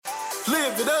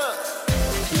live it up.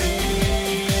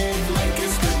 Live like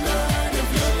it's the night of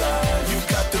your life. You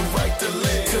got the right to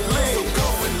live. So go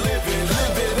and live it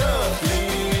up.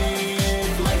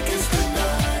 Live like it's the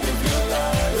night of your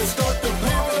life. Let's start the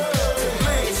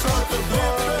party. Start the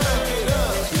party. Live it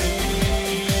up.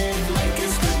 Live like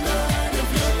it's the night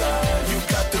of your life. You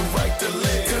got the right to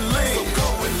live. So go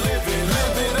and live it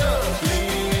up.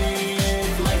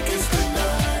 Live like it's the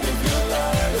night of your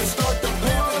life. Let's start the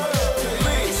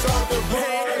party. Start the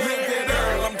party. Live it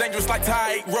up. I'm dangerous like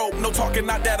tightrope. No talking,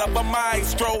 not that of a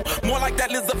maestro. More like that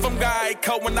lizard from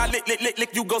Geico. When I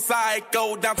lick, you go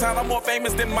psycho. Downtown, I'm more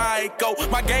famous than Michael.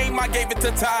 My game, I gave it to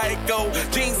Tycho.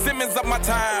 Gene Simmons up my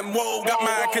time. Whoa, got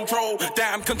mind control.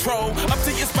 Damn control. Up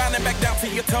to your spine and back down to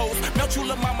your toes. Melt you,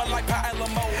 little mama, like Pie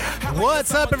Lamo.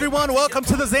 What's up, everyone? Welcome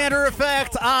to the Xander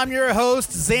Effect. I'm your host,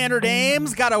 Xander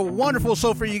Dames. Got a wonderful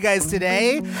show for you guys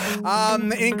today,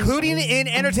 including in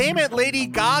entertainment. Lady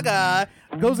Gaga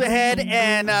goes ahead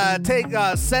and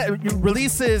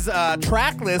releases a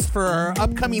track list for her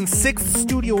upcoming 6th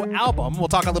studio album. We'll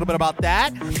talk a little bit about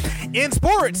that. In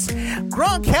sports,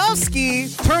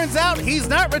 Gronkowski, turns out he's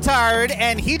not retired,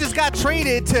 and he just got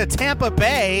traded to Tampa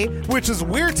Bay, which is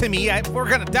weird to me. We're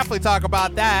going to definitely talk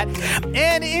about that.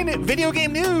 And in video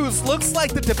game news, looks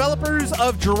like the developers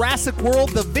of Jurassic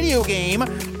World, the video game,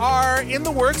 are in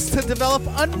the works to develop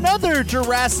another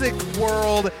Jurassic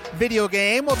World video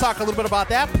game. We'll talk a little bit about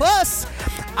that. Plus,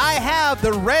 I have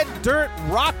the Red Dirt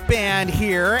Rock Band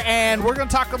here, and we're going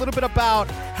to talk a little bit about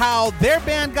how their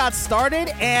band got started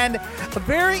and a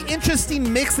very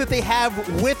interesting mix that they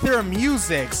have with their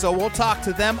music. So we'll talk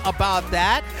to them about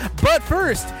that. But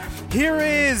first, here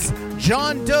is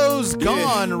John Doe's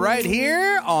Gone right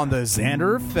here on the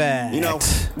Xander Effect. You know,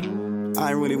 I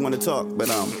ain't really want to talk, but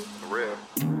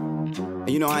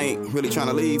you know, I ain't really trying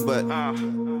to leave, but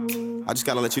I just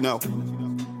gotta let you know.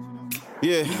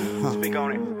 Yeah. Speak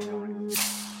on it.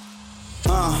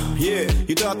 Yeah.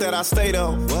 You thought that I stayed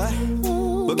though. What?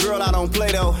 But girl, I don't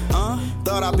play though.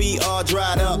 Thought I'd be all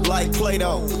dried up like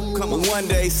Play-Doh. Come on, one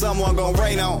day someone gon'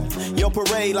 rain on your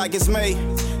parade like it's May,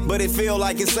 but it feel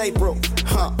like it's April.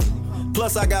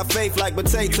 Plus I got faith like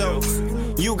potatoes.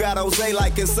 You got Jose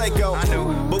like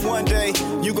Canseco. But one day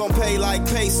you gon' pay like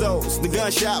pesos. The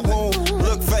gunshot wound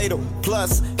look fatal.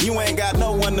 Plus you ain't got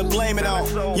no one to blame it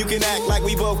on. You can act like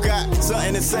we both got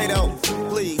something to say though.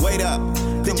 Please wait up.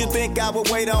 Did you think I would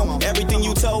wait on everything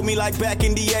you told me like back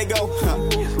in Diego?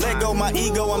 Let go my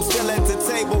ego, I'm still at the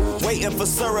table, waiting for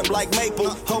syrup like maple,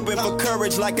 hoping for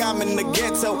courage like I'm in the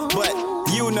ghetto. But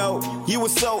you know, you were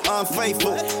so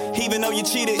unfaithful. Even though you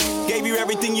cheated, gave you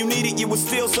everything you needed, you were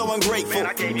still so ungrateful. Man,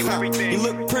 I gave you everything. You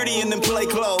look pretty in them play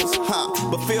clothes,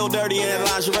 but feel dirty in that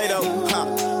lingerie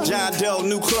though. John Doe,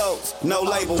 new clothes, no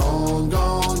label. Gone,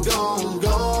 gone, gone,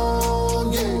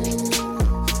 gone, yeah.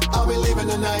 I'll be leaving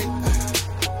tonight.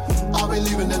 I'll be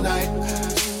leaving tonight.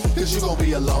 Cause you gon'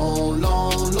 be alone,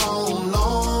 long, long,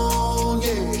 long,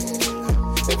 yeah.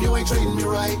 If you ain't treating me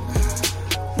right.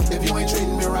 If you ain't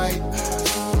treating me right.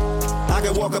 I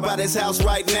can walk about this house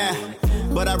right now,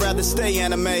 but I'd rather stay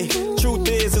anime. Truth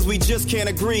is we just can't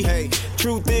agree.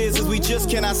 Truth is we just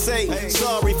cannot say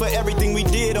sorry for everything we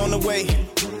did on the way.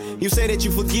 You say that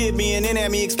you forgive me and then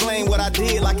have me explain what I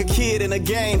did like a kid in a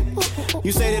game.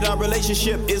 You say that our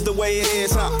relationship is the way it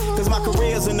is, cause my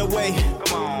career's in the way.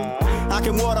 Come on. I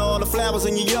can water all the flowers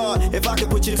in your yard if I could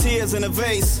put your tears in a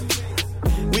vase.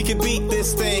 We could beat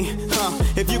this thing,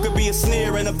 if you could be a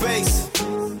snare and a bass.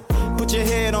 Put your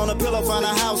head on a pillow, find a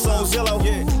house on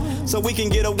Zillow, so we can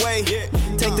get away.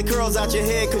 Take the curls out your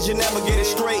head, cause you never get it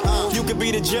straight. You could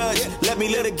be the judge, let me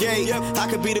litigate. I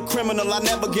could be the criminal, I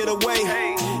never get away.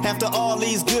 After all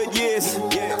these good years,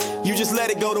 you just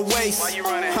let it go to waste. Why you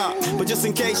running? But just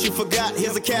in case you forgot,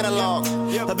 here's a catalog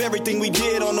of everything we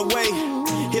did on the way.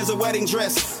 Here's a wedding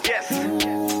dress. Yes.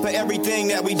 For everything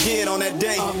that we did on that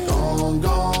day. I'm gone,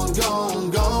 gone, gone,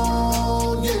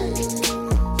 gone, yeah.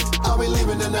 I'll be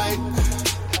leaving tonight.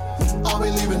 I'll be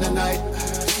leaving tonight.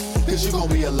 Cause you gon'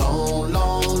 be alone,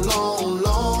 long, long,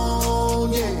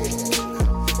 long, yeah.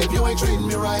 If you ain't treating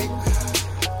me right.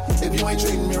 If you ain't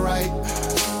treating me right.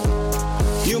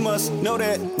 You must know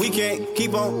that we can't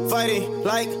keep on fighting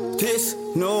like this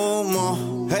no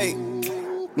more. Hey,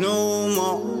 no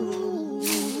more.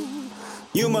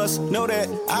 You must know that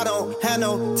I don't have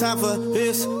no time for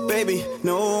this, baby,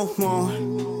 no more,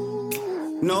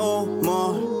 no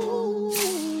more.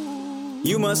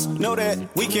 You must know that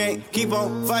we can't keep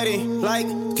on fighting like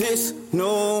this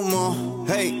no more,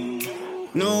 hey,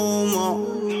 no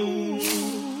more.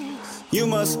 You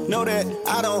must know that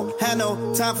I don't have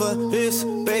no time for this,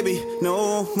 baby,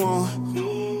 no more,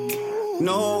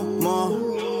 no more.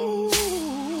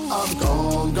 I'm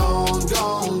gone, gone,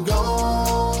 gone,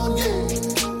 gone, yeah.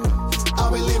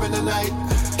 I'll be leaving tonight.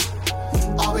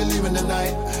 I'll be leaving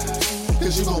tonight.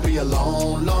 Cause you gon' be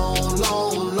alone, long,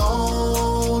 long,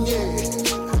 long, yeah.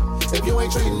 If you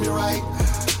ain't treating me right,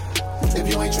 if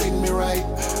you ain't treating me right,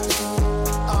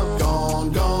 I'm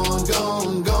gone, gone,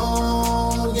 gone,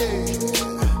 gone, yeah.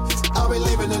 I'll be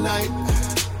leaving tonight.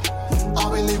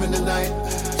 I'll be leaving tonight.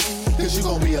 Cause you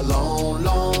gon' be alone,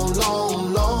 long,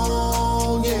 long,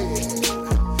 long, yeah.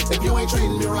 If you ain't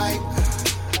treating me right,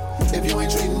 if you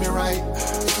ain't treating me right.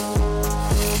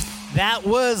 That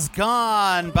was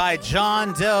Gone by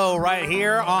John Doe right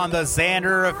here on the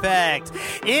Xander Effect.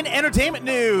 In entertainment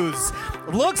news,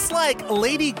 looks like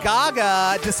Lady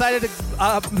Gaga decided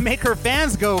to make her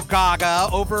fans go gaga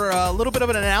over a little bit of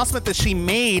an announcement that she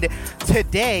made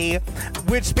today,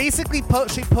 which basically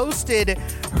she posted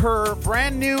her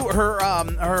brand new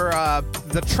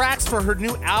the tracks for her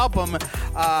new album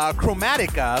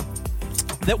Chromatica,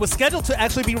 that was scheduled to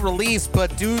actually be released,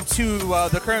 but due to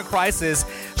the current crisis,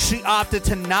 she opted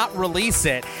to not release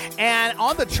it. And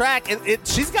on the track,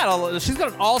 she's got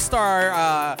an all-star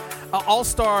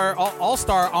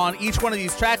on each one of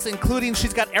these tracks, including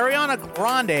she's got Ariana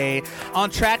Grande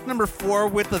on track number 4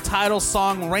 with the title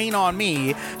song "Rain on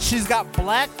Me." She's got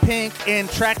Blackpink in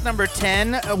track number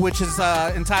 10, which is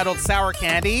entitled "Sour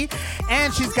Candy,"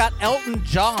 and she's got Elton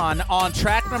John on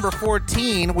track number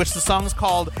 14, which the song's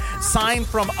called "Sign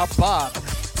from Above."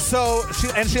 So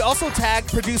she also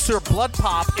tagged producer Blood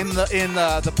Pop in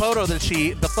the photo that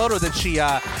she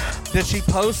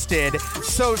posted.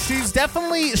 So she's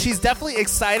definitely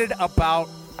excited about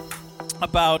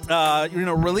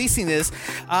releasing this,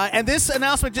 and this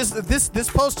announcement this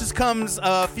post just comes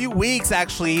a few weeks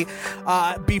actually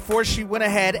before she went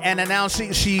ahead and announced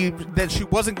that she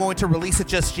wasn't going to release it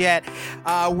just yet,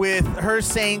 with her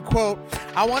saying, quote,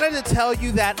 "I wanted to tell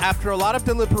you that after a lot of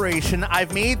deliberation,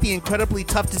 I've made the incredibly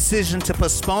tough decision to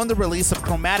postpone the release of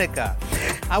Chromatica.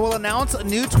 I will announce a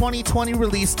new 2020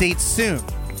 release date soon.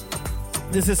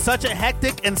 This is such a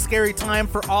hectic and scary time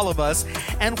for all of us,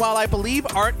 and while I believe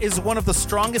art is one of the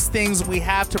strongest things we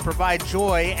have to provide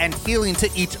joy and healing to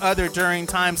each other during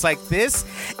times like this,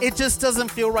 it just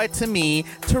doesn't feel right to me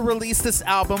to release this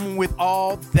album with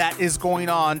all that is going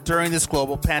on during this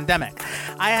global pandemic.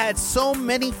 I had so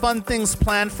many fun things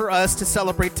planned for us to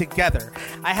celebrate together.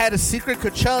 I had a secret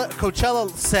Coachella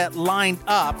set lined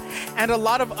up and a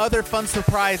lot of other fun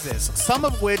surprises, some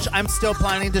of which I'm still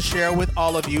planning to share with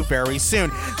all of you very soon."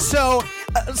 So,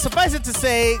 suffice it to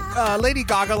say, Lady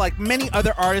Gaga, like many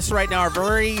other artists right now, are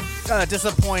very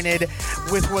disappointed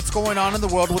with what's going on in the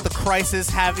world, with the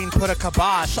crisis having put a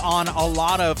kibosh on a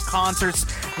lot of concerts,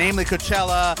 namely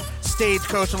Coachella,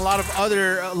 Stagecoach, and a lot of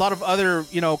other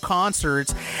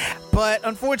concerts. But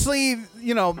unfortunately,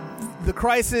 the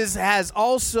crisis has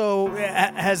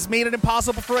made it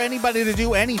impossible for anybody to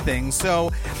do anything.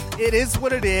 So it is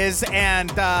what it is,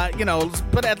 and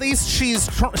but at least she's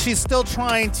still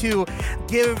trying to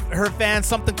give her fans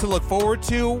something to look forward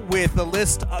to with the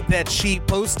list that she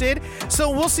posted. So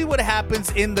we'll see what happens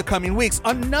in the coming weeks.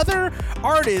 Another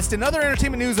artist, in other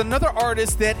entertainment news, another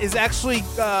artist that is actually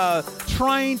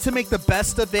trying to make the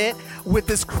best of it with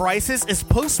this crisis is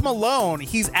Post Malone.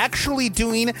 He's actually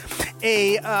doing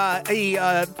a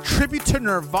tribute to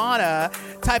Nirvana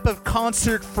type of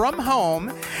concert from home,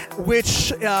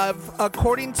 which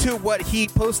according to what he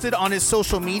posted on his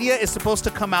social media is supposed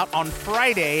to come out on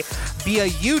Friday via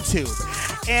YouTube.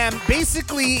 And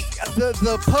basically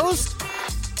the post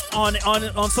on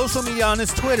social media, on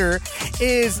his Twitter,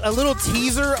 is a little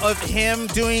teaser of him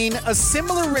doing a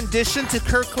similar rendition to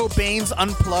Kurt Cobain's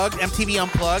MTV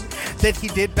Unplugged that he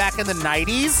did back in the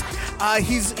 90s.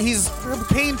 He's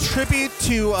paying tribute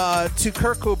to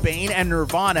Kurt Cobain and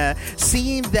Nirvana,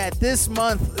 seeing that this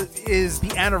month is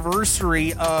the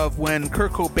anniversary of when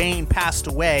Kurt Cobain passed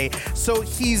away. So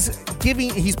he's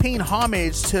paying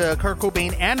homage to Kurt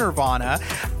Cobain and Nirvana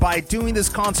by doing this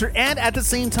concert, and at the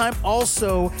same time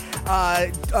also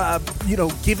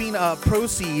giving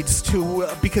proceeds to,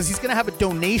 because he's going to have a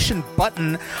donation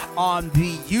button on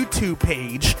the YouTube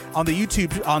page, on the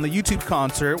YouTube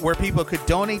concert, where people could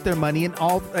donate their money,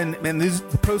 and these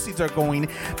proceeds are going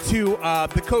to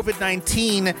the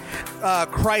COVID-19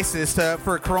 crisis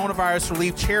for coronavirus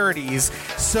relief charities.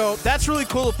 So that's really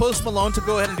cool of Post Malone to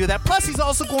go ahead and do that. Plus, he's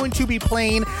also going to be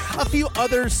playing a few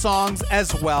other songs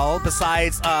as well,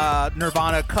 besides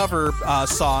Nirvana cover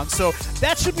songs. So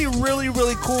that should be really,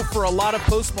 really cool for a lot of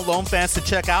Post Malone fans to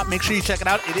check out. Make sure you check it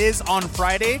out. It is on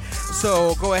Friday,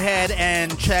 so go ahead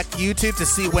and check YouTube to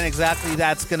see when exactly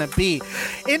that's going to be.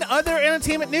 In other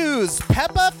entertainment news, news.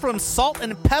 Peppa from Salt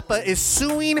and Peppa is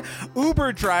suing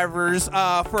Uber drivers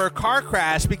for a car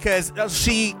crash because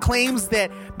she claims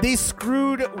that they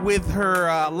screwed with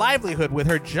her livelihood, with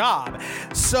her job.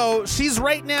 So she's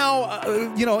right now,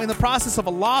 in the process of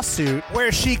a lawsuit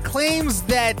where she claims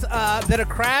that a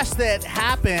crash that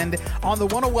happened on the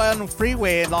 101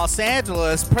 freeway in Los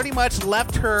Angeles pretty much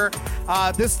left her.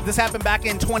 This happened back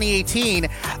in 2018.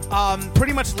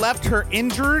 Pretty much left her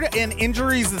injured, and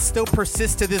injuries that still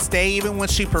persist to this day, even when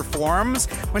she performs.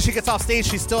 When she gets off stage,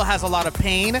 she still has a lot of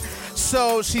pain.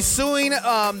 So she's suing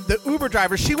the Uber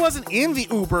driver. She wasn't in the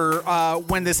Uber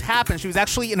when this happened. She was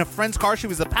actually in a friend's car. She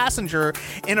was a passenger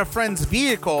in a friend's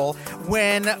vehicle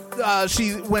when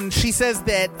she says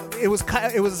that it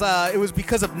was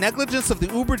because of negligence of the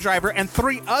Uber driver and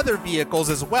 3 other vehicles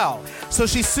as well. So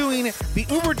she's suing the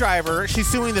Uber driver. She's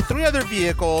suing the 3 other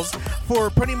vehicles for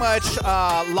pretty much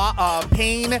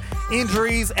pain,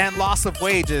 injuries, and loss of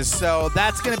wages. So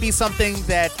that's going to be something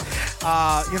that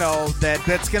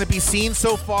that's going to be seen.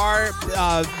 So far,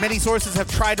 many sources have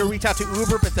tried to reach out to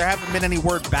Uber, but there haven't been any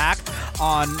word back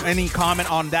on any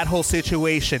comment on that whole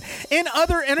situation. In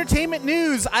other entertainment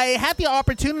news, I had the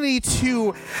opportunity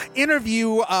to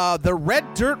interview the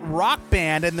Red Dirt Rock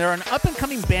Band, and they're an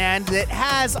up-and-coming band that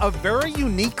has a very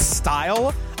unique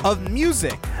style of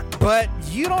music. But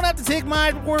you don't have to take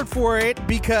my word for it,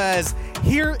 because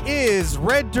here is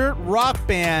Red Dirt Rock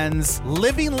Band's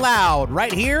Living Loud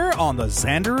right here on the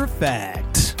Xander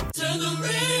Effect. Turn the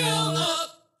radio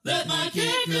up, let my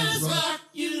kickers rock.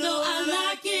 You know I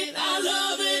like it, I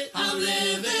love it, I'm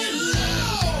living loud.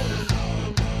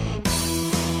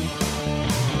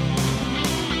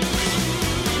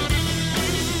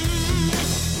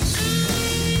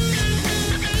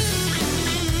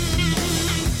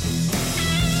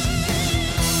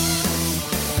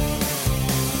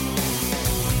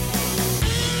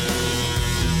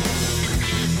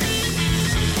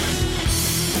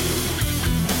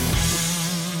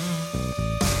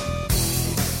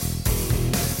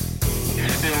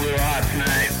 Still a little hot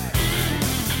tonight.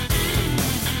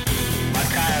 My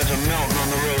tires are melting on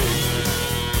the road.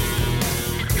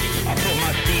 I put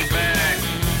my seat back,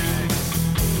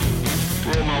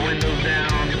 roll my windows down.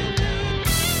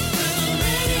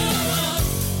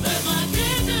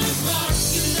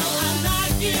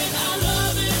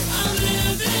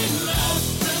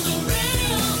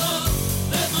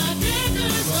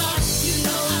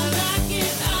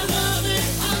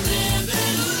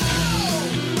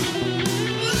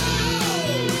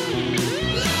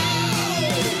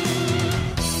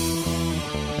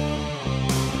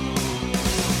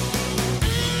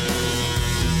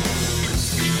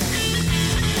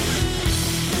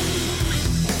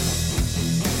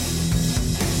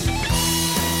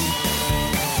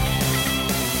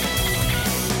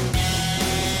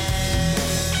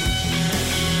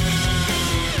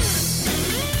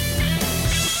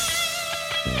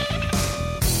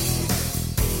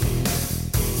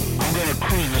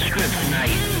 Cruise the strip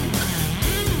tonight.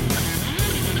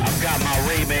 I've got my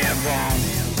Ray-Bans on.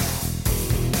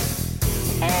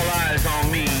 All eyes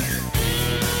on me.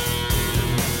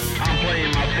 I'm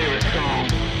playing my favorite song.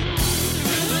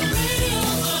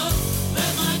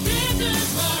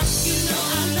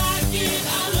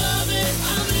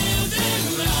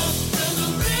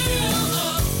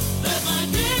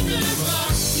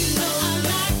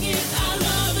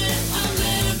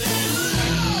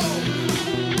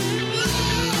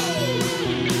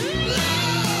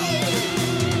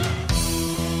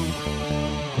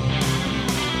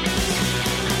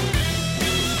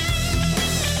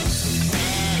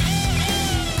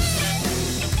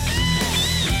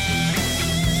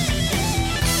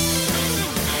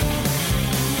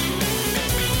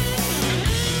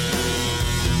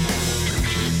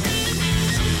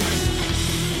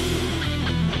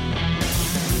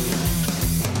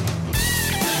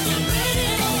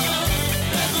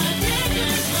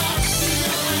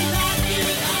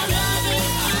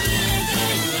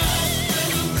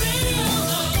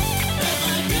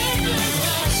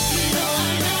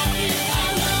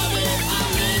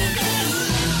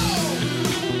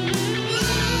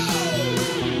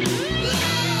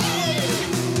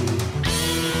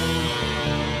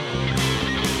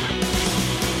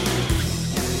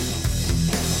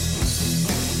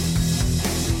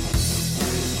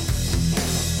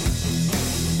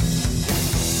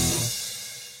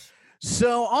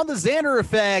 So on the Xander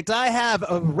Effect, I have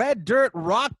a Red Dirt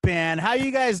Rock Band. How are you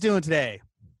guys doing today?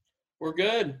 We're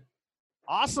good.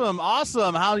 Awesome.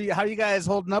 How are you guys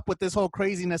holding up with this whole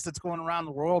craziness that's going around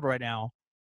the world right now?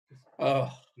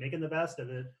 Oh, Making the best of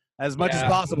it. As much as Yeah.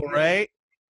 possible, right?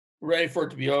 Ready for it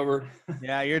to be over.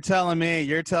 Yeah, you're telling me.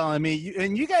 You're telling me.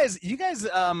 You guys,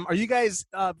 are you guys?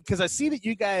 Because I see that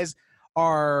you guys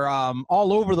are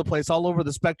all over the place, all over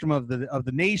the spectrum of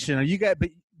the nation. Are you guys?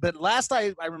 But last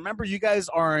I remember, you guys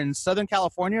are in Southern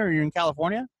California. Or you're in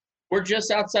California? We're just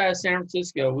outside of San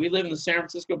Francisco. We live in the San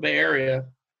Francisco Bay Area.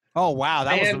 Oh wow,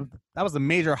 that And was the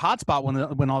major hotspot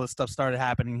when all this stuff started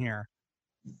happening here.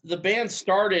 the band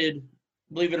started,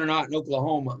 believe it or not, in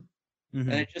Oklahoma, Mm-hmm.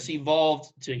 and it just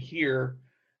evolved to here.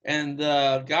 And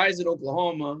the guys in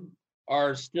Oklahoma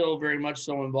are still very much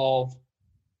so involved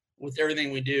with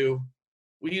everything we do.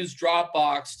 We use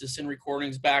Dropbox to send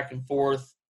recordings back and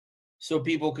forth so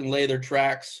people can lay their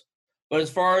tracks. But as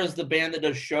far as the band that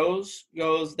does shows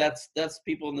goes, that's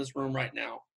people in this room right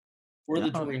now. We're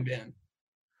the touring band.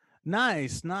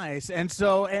 Nice. And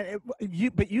so,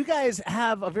 you guys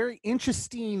have a very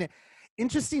interesting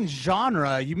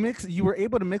genre. You were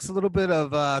able to mix a little bit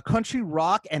of country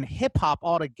rock and hip hop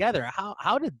all together.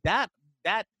 How did that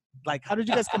like? How did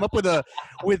you guys come up with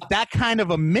that kind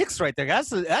of a mix right there?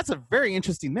 That's a very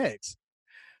interesting mix.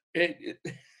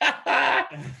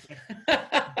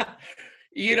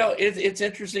 It's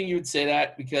interesting you would say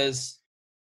that because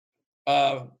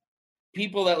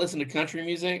people that listen to country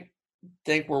music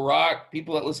think we're rock.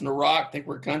 People that listen to rock think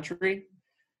we're country.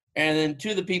 And then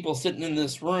two of the people sitting in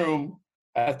this room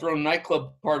have thrown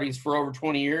nightclub parties for over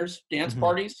 20 years, dance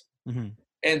parties. Mm-hmm.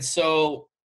 And so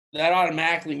that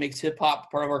automatically makes hip hop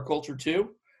part of our culture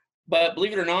too. But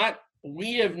believe it or not,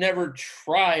 we have never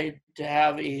tried to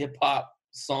have a hip hop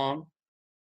song.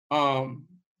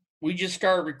 We just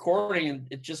started recording and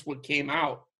it's just what came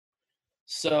out.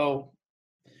 So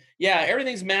yeah,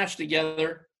 everything's mashed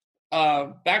together.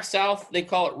 Back south, they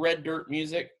call it red dirt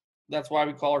music. That's why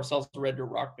we call ourselves the Red Dirt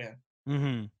Rock Band.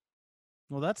 Mm-hmm.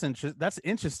 Well, that's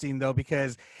interesting though,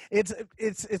 because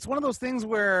it's one of those things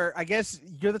where I guess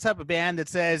you're the type of band that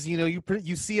says,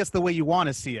 you see us the way you want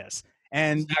to see us,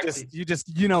 and Exactly. you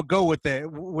just go with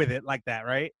it like that,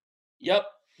 right? Yep,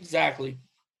 exactly.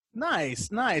 Nice.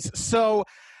 So,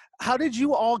 how did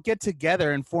you all get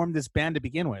together and form this band to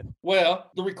begin with?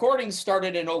 Well, the recordings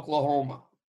started in Oklahoma.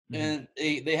 And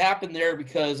they happened there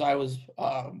because I was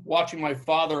watching my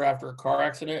father after a car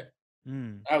accident.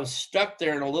 I was stuck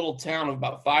there in a little town of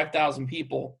about 5,000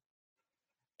 people.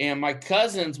 And my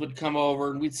cousins would come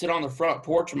over and we'd sit on the front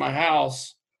porch of my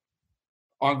house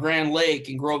on Grand Lake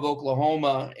in Grove,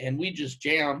 Oklahoma. And we'd just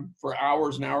jam for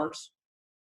hours and hours.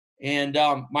 And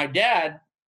my dad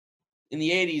in the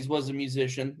 80s was a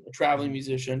musician, a traveling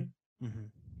musician. Mm-hmm.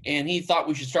 And he thought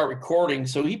we should start recording.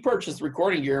 So he purchased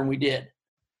recording gear and we did.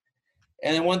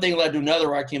 And then one thing led to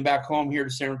another. I came back home here to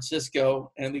San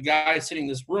Francisco, and the guy sitting in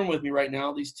this room with me right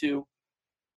now, these two,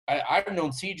 I've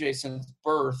known CJ since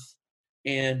birth,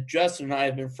 and Justin and I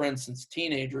have been friends since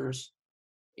teenagers.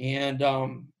 And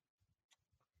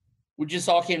we just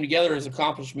all came together as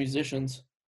accomplished musicians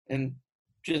and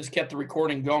just kept the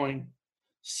recording going.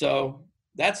 So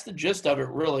that's the gist of it,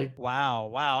 really.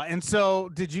 Wow. And so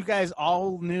did you guys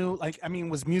all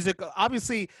was music,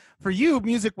 obviously for you,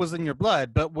 music was in your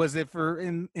blood, but was it was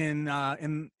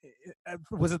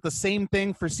it the same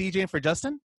thing for CJ and for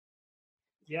Justin?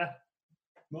 Yeah,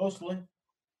 mostly.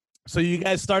 So you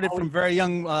guys started from very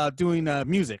young doing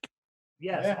music?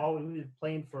 Yes, Yeah. always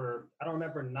playing for, I don't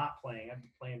remember not playing. I've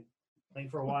been playing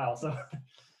for a while. So,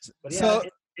 but yeah, So-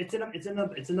 it's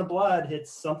in the blood.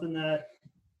 It's something that,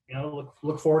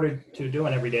 look forward to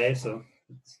doing every day. So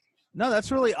No,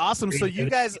 that's really awesome. So you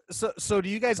guys, so do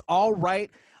you guys all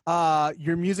write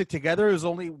your music together? Or is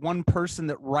only one person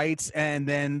that writes and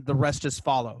then the rest just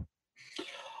follow?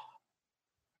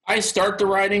 I start the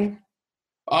writing.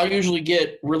 I'll usually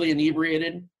get really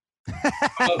inebriated.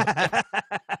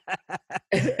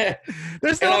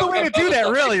 There's no other way to do that,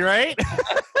 really, right?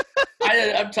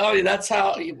 I'm telling you, that's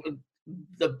how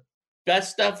the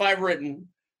best stuff I've written.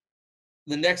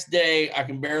 The next day, I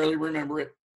can barely remember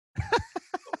it.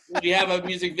 We have a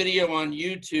music video on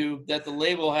YouTube that the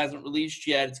label hasn't released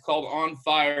yet. It's called On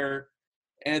Fire.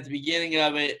 And at the beginning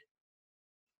of it,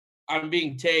 I'm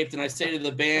being taped, and I say to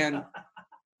the band,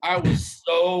 I was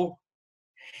so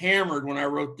hammered when I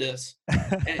wrote this.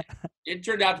 And it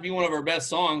turned out to be one of our best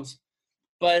songs.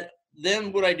 But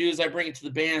then what I do is I bring it to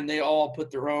the band. They all put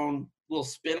their own little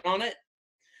spin on it.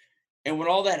 And when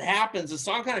all that happens, the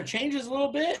song kind of changes a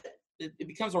little bit. It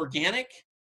becomes organic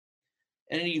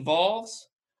and it evolves.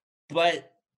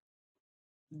 But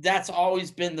that's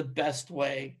always been the best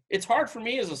way. It's hard for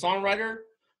me as a songwriter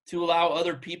to allow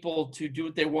other people to do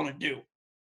what they want to do.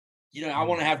 I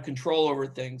want to have control over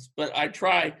things, but I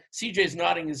try. CJ's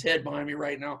nodding his head behind me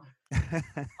right now.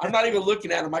 I'm not even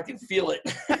looking at him. I can feel it.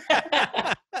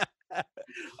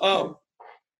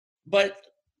 But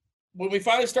when we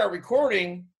finally start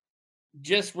recording,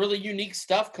 just really unique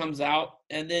stuff comes out,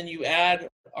 and then you add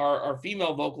our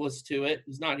female vocalist to it,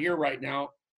 who's not here right now,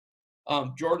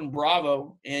 Jordan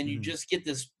Bravo, and you just get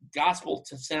this gospel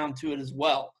to sound to it as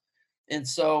well. And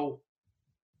so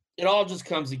it all just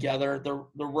comes together.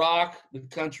 The rock, the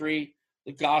country,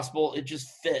 the gospel, it just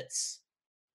fits.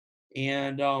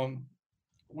 And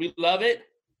we love it.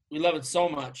 We love it so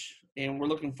much. And we're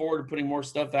looking forward to putting more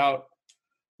stuff out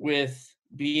with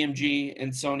BMG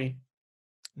and Sony.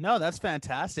 No, that's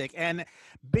fantastic. And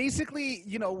basically,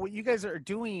 you know, what you guys are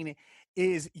doing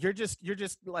is you're just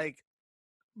like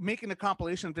making a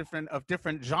compilation of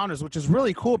different genres, which is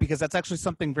really cool because that's actually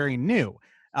something very new.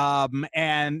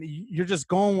 And you're just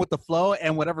going with the flow,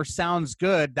 and whatever sounds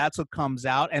good, that's what comes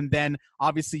out. And then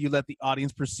obviously you let the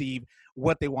audience perceive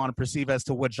what they want to perceive as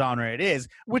to what genre it is,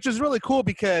 which is really cool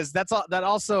because that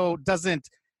also doesn't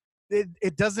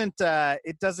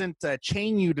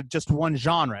chain you to just one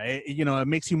genre. It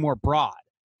makes you more broad.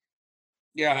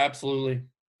 Yeah, absolutely.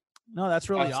 No, that's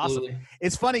really awesome.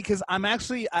 It's funny because I'm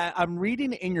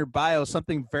reading in your bio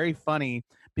something very funny,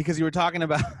 because you were talking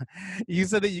about, you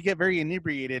said that you get very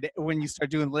inebriated when you start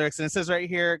doing lyrics. And it says right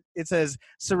here, it says,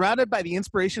 surrounded by the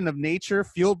inspiration of nature,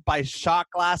 fueled by shot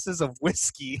glasses of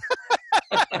whiskey.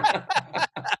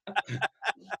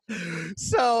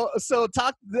 So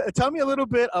tell me a little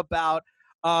bit about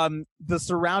the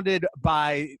surrounded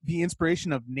by the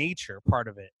inspiration of nature part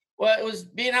of it. Well, it was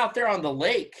being out there on the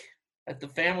lake at the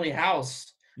family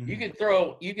house. Mm-hmm.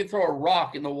 You could throw a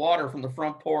rock in the water from the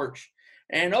front porch.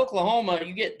 And in Oklahoma,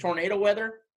 you get tornado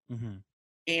weather. Mm-hmm.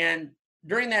 And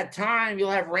during that time, you'll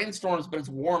have rainstorms, but it's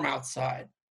warm outside.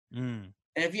 Mm.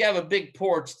 And if you have a big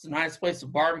porch, it's a nice place to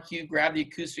barbecue, grab the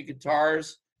acoustic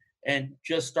guitars, and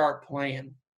just start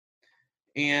playing.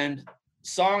 And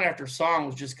song after song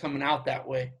was just coming out that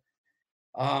way.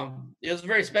 It was a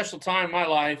very special time in my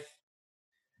life.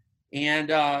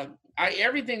 And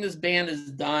everything this band has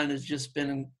done has just been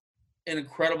an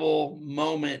incredible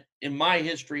moment in my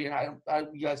history. How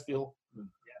you guys feel?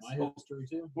 My history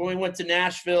too. When we went to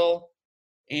Nashville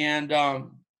and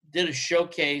did a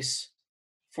showcase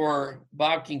for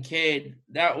Bob Kincaid,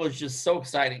 that was just so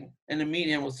exciting. And to meet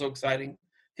him was so exciting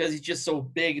because he's just so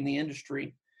big in the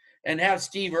industry. And to have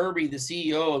Steve Irby, the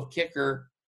CEO of Kicker,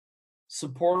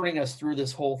 supporting us through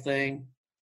this whole thing,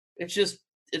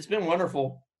 it's been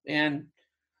wonderful. And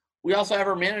we also have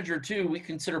our manager too. We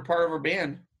consider part of our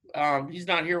band. He's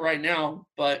not here right now,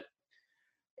 but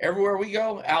everywhere we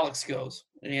go, Alex goes,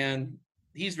 and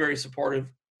he's very supportive.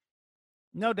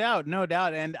 No doubt.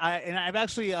 And I've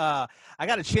actually I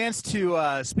got a chance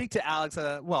to speak to Alex,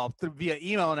 via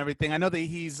email and everything. I know that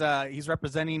he's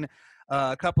representing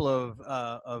a couple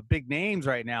of big names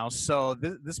right now, so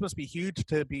this must be huge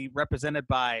to be represented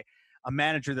by a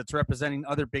manager that's representing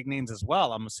other big names as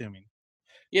well, I'm assuming.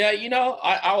 Yeah,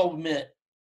 I'll admit,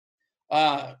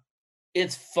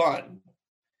 it's fun.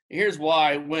 Here's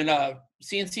why. When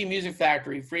CNC Music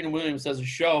Factory, Freedom Williams does a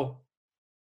show,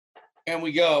 and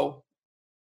we go,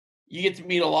 you get to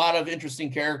meet a lot of interesting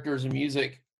characters in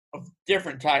music of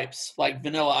different types, like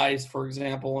Vanilla Ice, for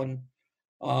example, and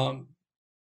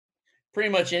pretty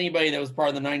much anybody that was part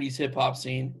of the 90s hip-hop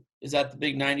scene is at the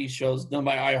big 90s shows done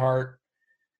by iHeart.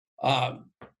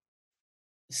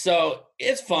 So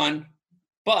it's fun,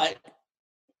 but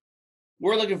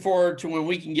we're looking forward to when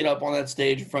we can get up on that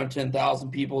stage in front of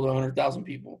 10,000 people to 100,000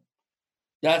 people.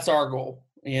 That's our goal.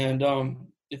 And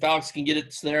if Alex can get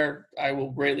it there, I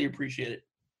will greatly appreciate it.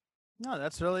 No,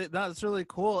 that's really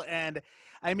cool. And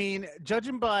I mean,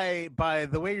 judging by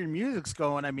the way your music's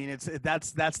going, I mean,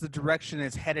 that's the direction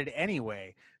it's headed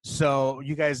anyway. So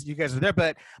you guys are there.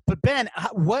 But Ben,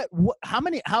 what's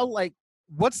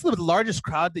the largest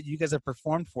crowd that you guys have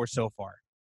performed for so far?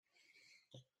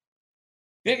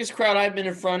 Biggest crowd I've been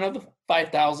in front of,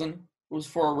 5,000, was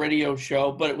for a radio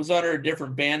show, but it was under a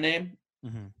different band name.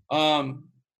 Mm-hmm.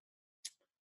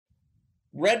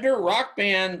 Red Dirt Rock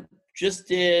Band just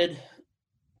did.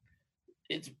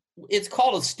 It's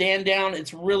called a stand down.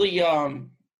 It's really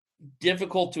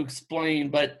difficult to explain,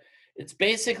 but it's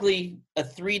basically a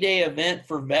 3-day event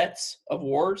for vets of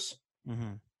wars.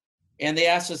 Mm-hmm. And they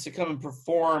asked us to come and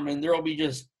perform, and there will be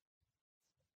just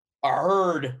a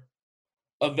herd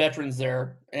of veterans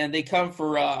there. And they come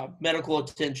for medical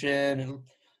attention and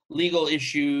legal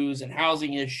issues and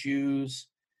housing issues.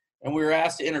 And we were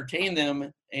asked to entertain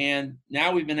them. And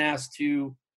now we've been asked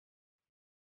to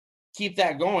keep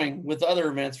that going with other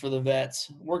events for the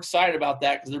vets. We're excited about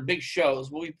that because they're big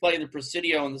shows. We'll be playing the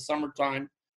Presidio in the summertime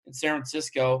in San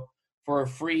Francisco for a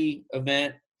free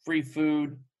event, free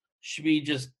food. Should be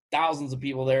just thousands of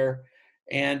people there.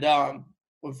 And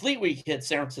when Fleet Week hits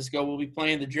San Francisco, we'll be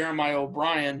playing the Jeremiah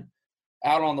O'Brien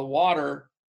out on the water,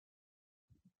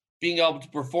 being able to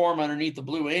perform underneath the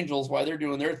Blue Angels while they're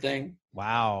doing their thing.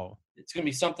 Wow. It's going to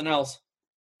be something else.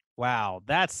 Wow,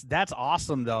 that's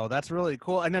awesome though. That's really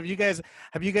cool. And have you guys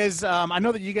I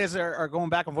know that you guys are going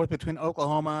back and forth between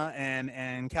Oklahoma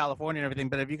and California and everything,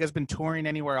 but have you guys been touring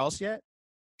anywhere else yet?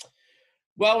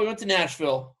 Well, we went to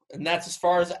Nashville, and that's as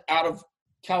far as out of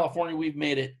California we've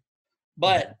made it.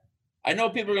 But I know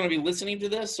people are going to be listening to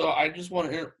this, so I just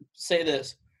want to say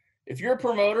this. If you're a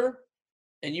promoter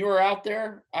and you are out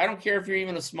there, I don't care if you're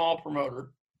even a small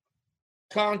promoter,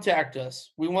 contact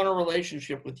us. We want a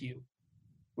relationship with you.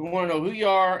 We want to know who you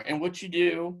are and what you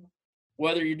do,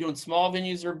 whether you're doing small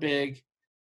venues or big.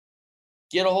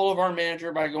 Get a hold of our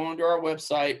manager by going to our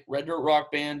website,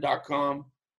 reddirtrockband.com,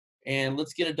 and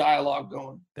let's get a dialogue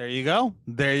going. There you go.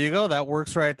 That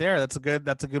works right there. That's a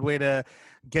good way to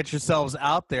get yourselves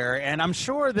out there. And I'm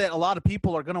sure that a lot of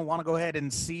people are going to want to go ahead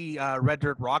and see Red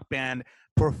Dirt Rock Band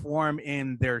perform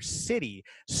in their city.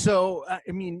 So,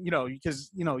 I mean, because,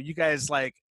 you guys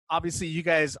obviously you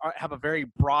guys have a very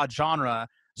broad genre.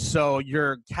 So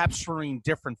you're capturing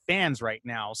different fans right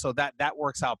now. So that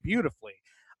works out beautifully.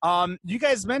 You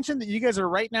guys mentioned that you guys are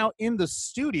right now in the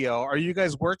studio. Are you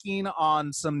guys working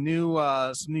on some new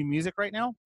music right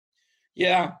now?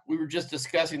 Yeah, we were just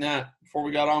discussing that before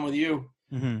we got on with you.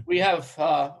 Mm-hmm. We have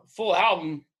a full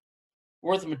album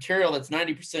worth of material that's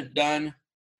 90% done,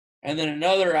 and then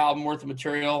another album worth of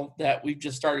material that we've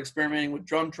just started experimenting with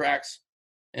drum tracks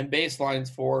and bass lines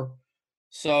for.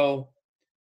 So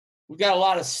we've got a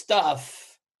lot of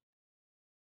stuff,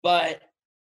 but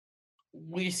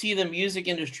we see the music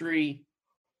industry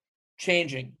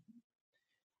changing.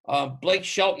 Blake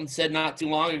Shelton said not too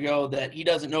long ago that he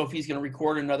doesn't know if he's going to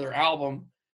record another album,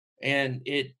 and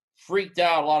it freaked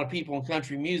out a lot of people in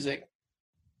country music.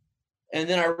 And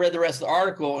then I read the rest of the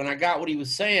article, and I got what he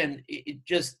was saying. It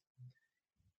just,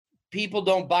 people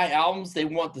don't buy albums, they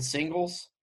want the singles.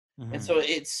 Mm-hmm. And so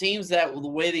it seems that the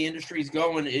way the industry is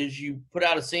going is you put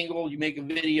out a single, you make a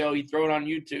video, you throw it on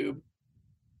YouTube,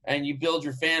 and you build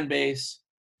your fan base,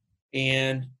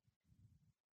 and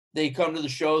they come to the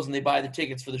shows and they buy the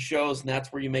tickets for the shows, and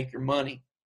that's where you make your money.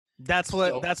 That's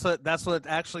what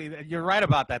actually, you're right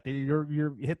about that.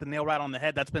 You hit the nail right on the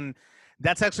head.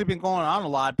 That's actually been going on a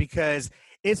lot, because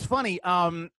it's funny.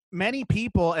 Many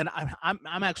people, and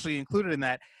I'm actually included in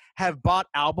that, have bought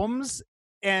albums,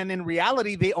 and in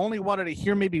reality, they only wanted to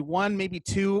hear maybe one, maybe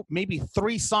two, maybe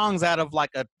three songs out of like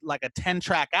a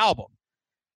 10-track album.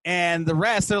 And the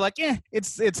rest, they're like,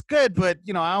 it's good, but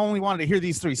I only wanted to hear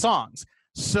these three songs.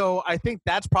 So I think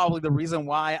that's probably the reason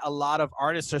why a lot of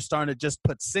artists are starting to just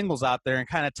put singles out there and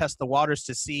kind of test the waters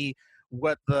to see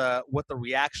what the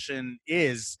reaction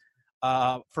is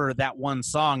for that one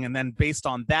song. And then based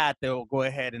on that, they'll go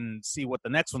ahead and see what the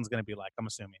next one's going to be like, I'm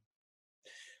assuming.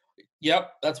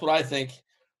 Yep, that's what I think.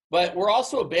 But we're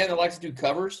also a band that likes to do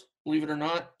covers, believe it or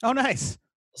not. Oh, nice.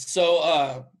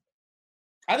 So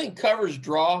I think covers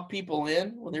draw people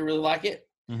in when they really like it.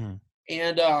 Mm-hmm.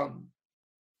 And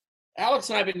Alex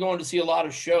and I have been going to see a lot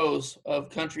of shows of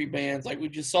country bands. Like we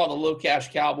just saw the Low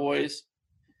Cash Cowboys,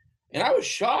 and I was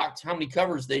shocked how many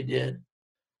covers they did.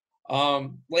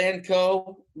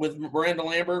 Landco with Miranda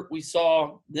Lambert, we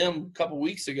saw them a couple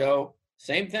weeks ago.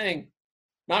 Same thing.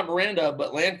 Not Miranda,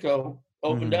 but Landco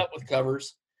opened up with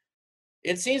covers.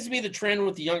 It seems to be the trend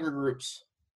with the younger groups,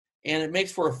 and it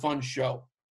makes for a fun show.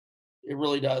 It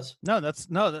really does.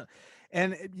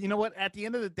 And you know what? At the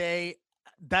end of the day,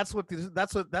 that's what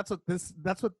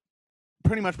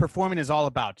pretty much performing is all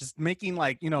about. Just making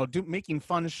making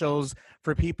fun shows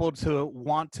for people to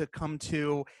want to come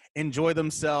to, enjoy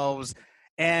themselves,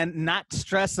 and not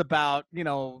stress about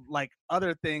like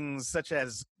other things such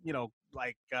as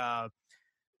like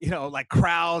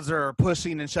crowds or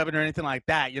pushing and shoving or anything like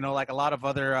that, like a lot of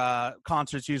other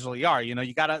concerts usually are.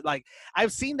 You gotta,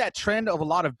 I've seen that trend of a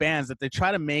lot of bands that they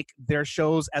try to make their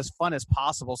shows as fun as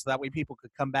possible so that way people could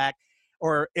come back,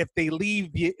 or if they leave,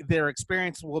 their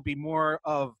experience will be more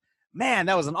of, man,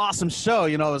 that was an awesome show.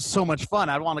 It was so much fun.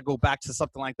 I'd want to go back to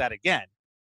something like that again.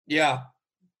 Yeah,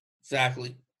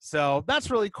 exactly. So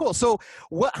that's really cool. So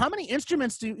how many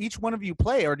instruments do each one of you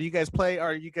play, or are you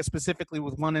guys specifically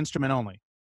with one instrument only?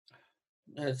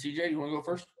 CJ, you want to go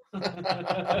first?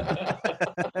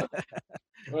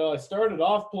 Well, I started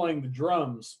off playing the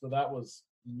drums, but that was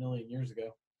a million years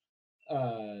ago.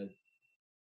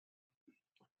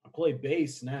 I play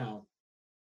bass now,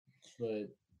 but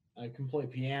I can play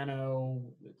piano,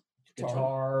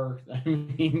 guitar. I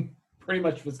mean, pretty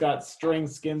much if it's got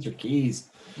strings, skins, or keys.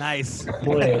 Nice.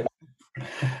 Play it.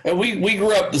 And we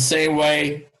grew up the same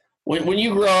way. When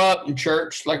you grow up in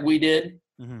church like we did,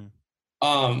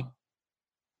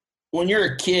 when you're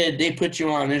a kid, they put you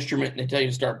on an instrument and they tell you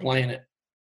to start playing it.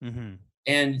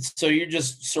 And so you're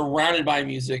just surrounded by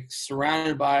music,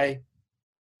 surrounded by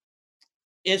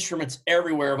instruments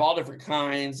everywhere of all different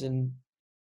kinds. And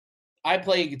I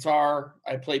play guitar,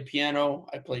 I play piano,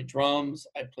 I play drums,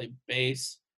 I play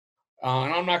bass.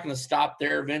 And I'm not going to stop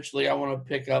there. Eventually, I want to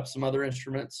pick up some other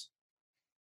instruments.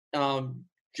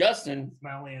 Justin, It's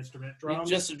my only instrument. Drums.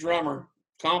 he's just a drummer,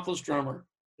 accomplished drummer.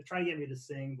 They're trying to get me to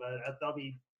sing, but that'll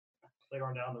be later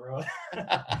on down the road.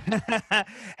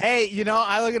 Hey,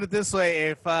 I look at it this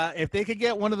way: if they could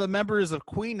get one of the members of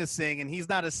Queen to sing, and he's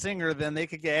not a singer, then they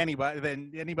could get anybody.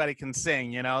 Then anybody can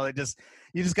sing. You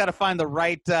just got to find the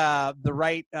right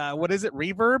what is it?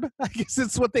 Reverb? I guess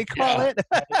it's what they call it.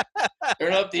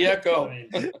 Turn up the echo.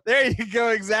 There you go.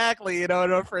 Exactly. In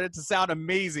order for it to sound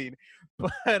amazing.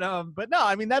 But no,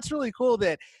 I mean, that's really cool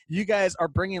that you guys are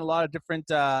bringing a lot of different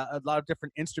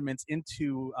instruments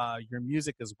into your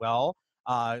music as well.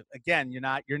 Again,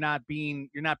 you're not being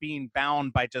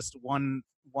bound by just one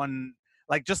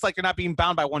just like you're not being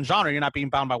bound by one genre. You're not being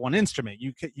bound by one instrument.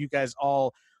 You guys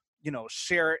all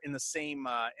share in the same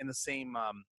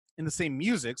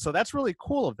music. So that's really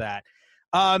cool of that.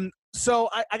 So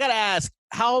I gotta ask,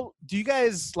 how do you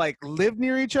guys live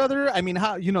near each other? I mean,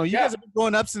 how you guys have been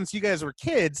growing up since you guys were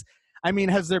kids. I mean,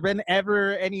 has there been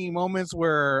ever any moments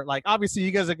where obviously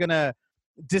you guys are gonna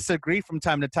disagree from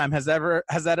time to time? Has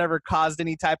that ever caused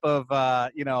any type of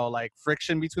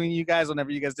friction between you guys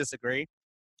whenever you guys disagree?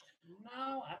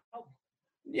 No, I don't.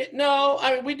 Yeah, no,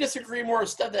 I mean, we disagree more with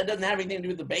stuff that doesn't have anything to do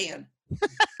with the band.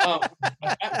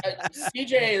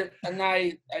 CJ and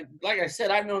I, like I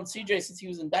said, I've known CJ since he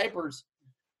was in diapers,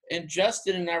 and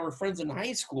Justin and I were friends in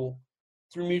high school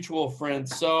through mutual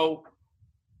friends. So,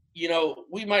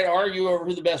 we might argue over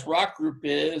who the best rock group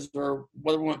is or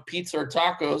whether we want pizza or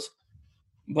tacos.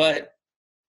 But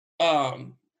as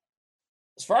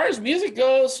far as music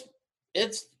goes,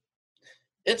 it's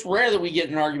rare that we get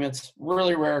in arguments.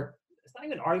 Really rare. It's not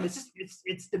even arguments.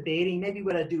 It's debating. Maybe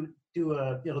would I do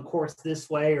the chorus this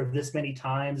way or this many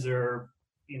times or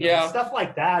stuff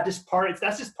like that.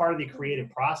 That's just part of the creative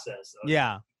process.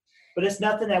 Yeah. But it's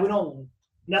nothing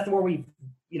where we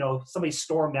somebody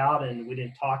stormed out and we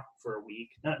didn't talk for a week.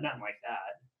 Nothing like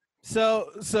that.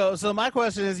 So my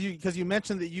question is, because you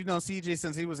mentioned that you've known CJ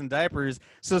since he was in diapers.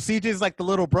 So CJ's like the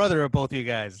little brother of both of you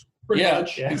guys. Pretty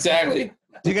much, yeah. Exactly.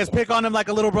 Do you guys pick on him like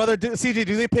a little brother? CJ,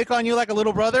 do they pick on you like a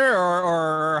little brother,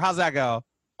 or how's that go?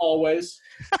 Always.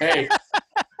 Hey,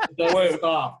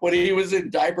 when he was in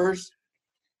diapers,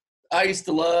 I used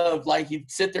to love,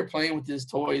 he'd sit there playing with his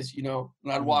toys, and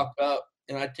I'd walk up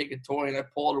and I'd take a toy and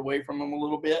I'd pull it away from him a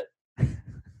little bit.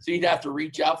 So he'd have to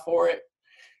reach out for it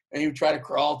and he would try to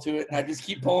crawl to it. And I'd just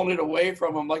keep pulling it away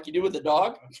from him like you do with a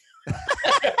dog.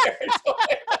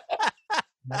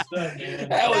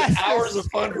 That was hours of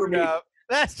fun for me.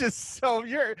 That's just so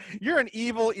you're an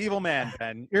evil man,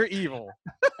 Ben. You're evil.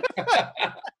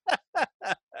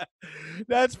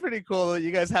 That's pretty cool.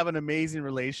 You guys have an amazing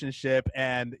relationship,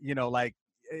 and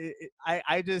I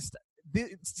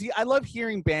love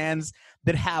hearing bands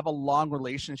that have a long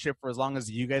relationship for as long as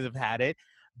you guys have had it,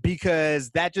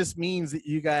 because that just means that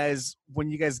you guys, when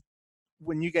you guys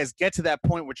get to that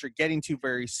point, which you're getting to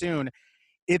very soon,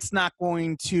 it's not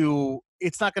going to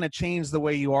change the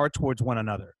way you are towards one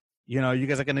another. You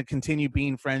guys are going to continue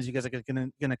being friends. You guys are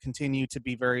going to continue to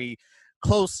be very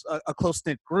close, a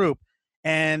close-knit group.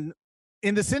 And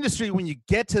in this industry, when you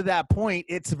get to that point,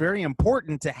 it's very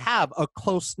important to have a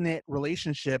close-knit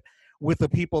relationship with the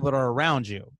people that are around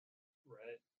you.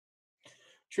 Right.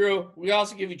 True. We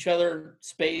also give each other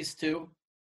space too.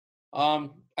 I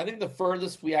think the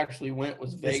furthest we actually went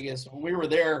was Vegas. When we were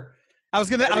there, I was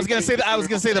gonna say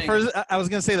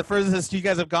the furthest you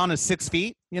guys have gone is 6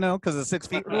 feet, because of 6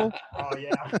 feet rule. Oh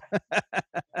yeah.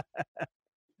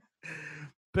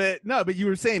 But you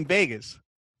were saying Vegas.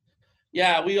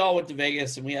 Yeah, we all went to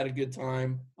Vegas and we had a good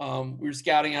time. We were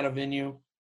scouting out a venue,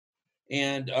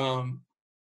 and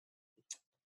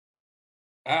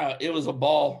it was a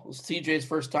ball. It was TJ's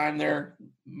first time there,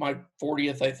 my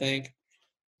 40th, I think.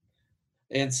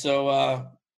 And so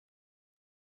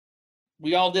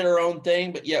we all did our own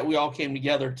thing, but yet we all came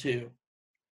together too.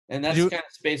 And that's the kind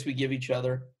of space we give each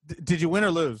other. Did you win or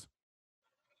lose?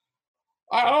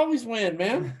 I always win,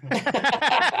 man.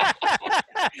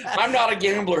 I'm not a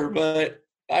gambler, but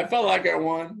I felt like I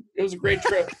won. It was a great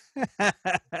trip.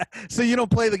 So you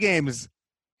don't play the games?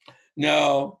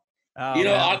 No. Oh, man.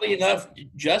 Man. Oddly enough,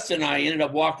 Justin and I ended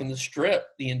up walking the strip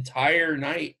the entire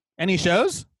night. Any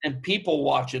shows? And people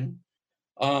watching.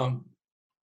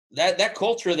 That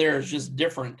culture there is just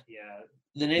different Yeah.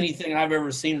 than anything I've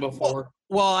ever seen before.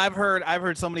 Well, I've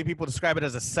heard so many people describe it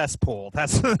as a cesspool.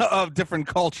 That's of different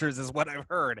cultures is what I've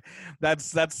heard.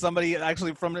 That's somebody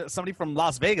from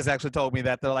Las Vegas actually told me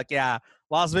that. They're like, yeah,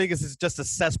 Las Vegas is just a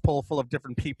cesspool full of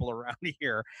different people around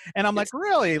here. And I'm like,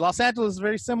 really? Los Angeles is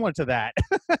very similar to that.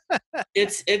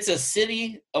 It's a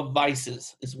city of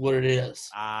vices is what it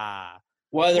is.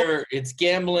 Whether it's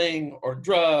gambling or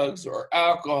drugs or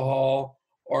alcohol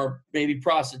or maybe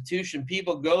prostitution,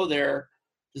 people go there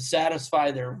to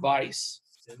satisfy their vice.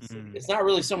 It's not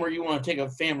really somewhere you want to take a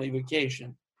family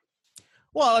vacation.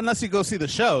 Well, unless you go see the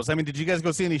shows. I mean, did you guys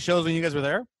go see any shows when you guys were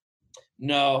there?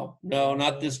 No,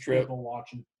 not this trip. People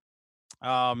watching.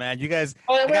 Oh man, you guys.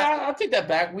 I'll take that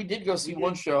back. We did go see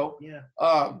one show. Yeah.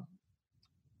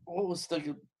 What was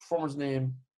the performer's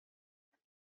name?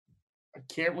 I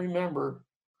can't remember.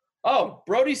 Oh,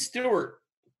 Brody Stewart.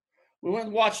 We went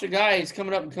and watched a guy. He's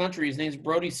coming up in country. His name's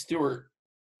Brody Stewart.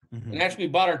 Mm-hmm. And actually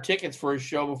bought our tickets for his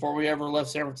show before we ever left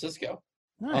San Francisco.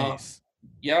 Nice.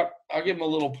 Yep, I'll give him a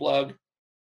little plug.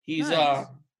 He's got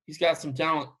some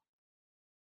talent.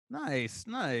 Nice.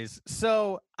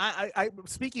 So I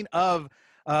speaking of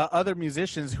other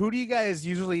musicians, who do you guys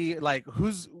usually like?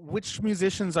 Which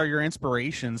musicians are your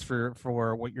inspirations for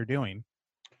what you're doing?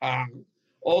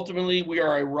 Ultimately, we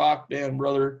are a rock band,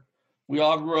 brother. We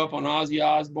all grew up on Ozzy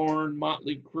Osbourne,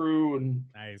 Motley Crue, and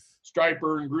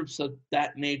Stryper and groups of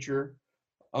that nature.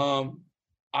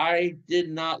 I did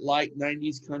not like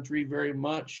 90s country very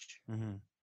much. Mm-hmm.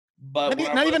 But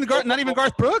not even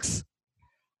Garth Brooks?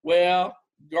 Well,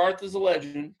 Garth is a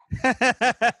legend.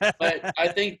 But I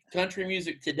think country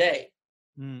music today,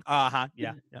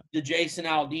 the Jason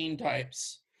Aldean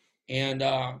types and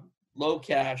Low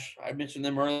Cash, I mentioned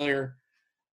them earlier,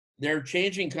 they're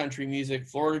changing country music,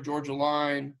 Florida Georgia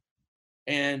Line,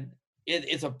 and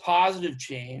it's a positive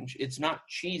change. It's not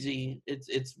cheesy.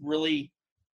 It's really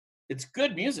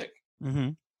good music. Mm-hmm.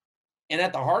 And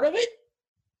at the heart of it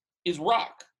is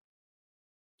rock.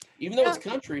 Even though it's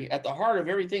country, at the heart of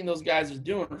everything those guys are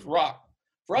doing is rock.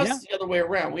 For us, it's the other way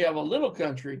around. We have a little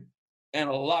country and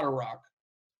a lot of rock.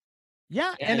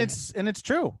 Yeah, and it's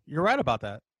true. You're right about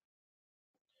that.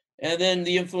 And then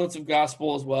the influence of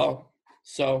gospel as well.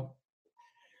 So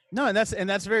no, and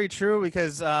that's very true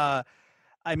because I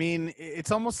mean,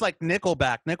 it's almost like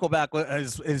Nickelback. Nickelback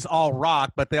is all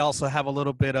rock, but they also have a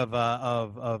little bit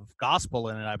of gospel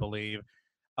in it, I believe.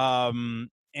 You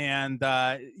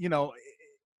know,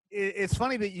 it's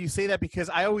funny that you say that because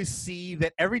I always see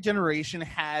that every generation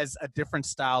has a different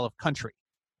style of country.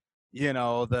 You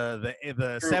know, the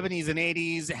 70s and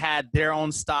 80s had their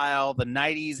own style. The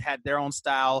 90s had their own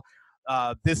style.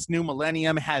 This new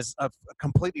millennium has a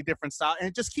completely different style, and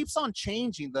it just keeps on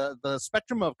changing. The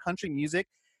spectrum of country music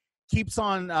keeps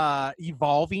on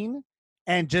evolving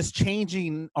and just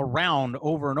changing around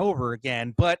over and over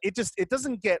again. But it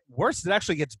doesn't get worse. It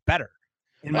actually gets better,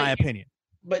 in my opinion.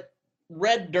 But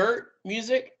red dirt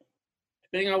music,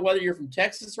 depending on whether you're from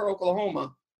Texas or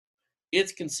Oklahoma,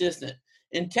 it's consistent.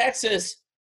 In Texas,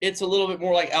 it's a little bit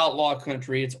more like outlaw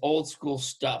country. It's old school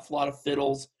stuff, a lot of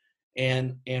fiddles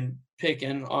and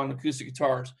picking on acoustic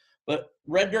guitars. But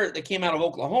red dirt that came out of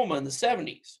Oklahoma in the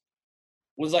 70s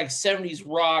was like 70s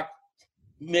rock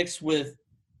mixed with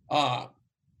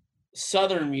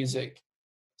southern music,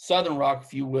 southern rock,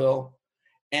 if you will.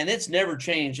 And it's never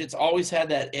changed. It's always had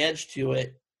that edge to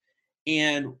it.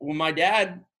 And when my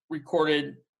dad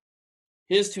recorded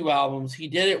his 2 albums, he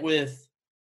did it with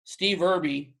Steve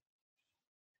Irby.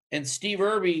 And Steve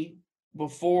Irby,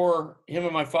 before him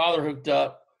and my father hooked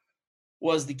up,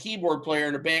 was the keyboard player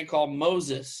in a band called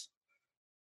Moses.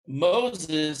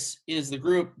 Moses is the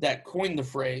group that coined the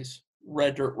phrase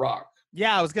red dirt rock.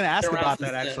 Yeah, I was going to ask about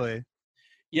that, actually.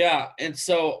 Yeah, and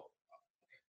so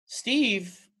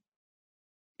Steve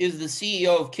is the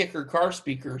CEO of Kicker Car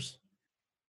Speakers.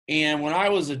 And when I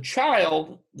was a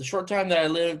child, the short time that I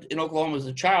lived in Oklahoma as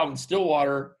a child in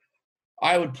Stillwater,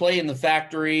 I would play in the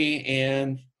factory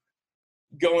and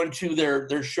go into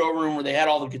their showroom where they had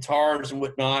all the guitars and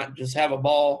whatnot, just have a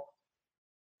ball.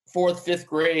 4th, 5th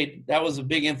grade, that was a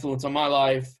big influence on my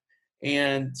life.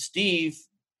 And Steve,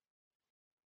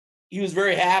 he was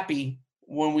very happy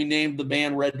when we named the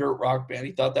band Red Dirt Rock Band.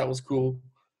 He thought that was cool.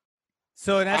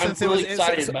 So in essence, I'm really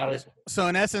excited about it. So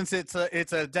in essence, it's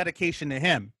a dedication to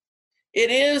him.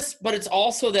 It is, but it's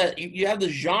also that you have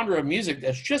this genre of music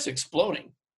that's just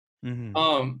exploding.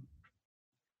 Mm-hmm.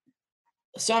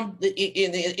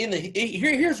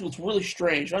 Here's what's really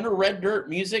strange. Under red dirt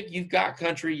music, you've got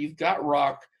country, you've got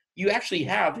rock, you actually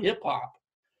have hip hop.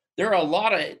 There are a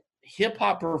lot of hip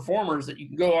hop performers that you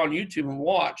can go on YouTube and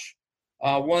watch.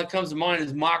 One that comes to mind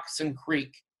is Moccasin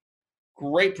Creek.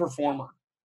 Great performer.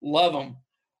 Love them.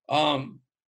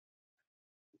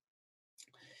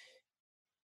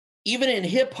 Even in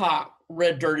hip hop,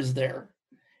 Red Dirt is there.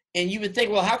 And you would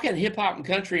think, well, how can hip hop and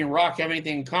country and rock have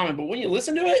anything in common? But when you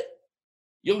listen to it,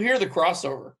 you'll hear the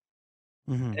crossover.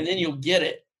 Mm-hmm. And then you'll get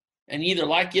it. And you either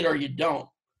like it or you don't.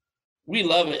 We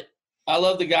love it. I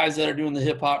love the guys that are doing the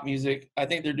hip hop music. I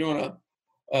think they're doing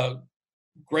a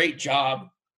great job.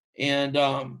 And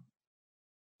I'm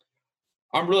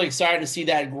really excited to see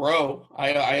that grow.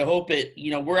 I hope it,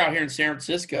 we're out here in San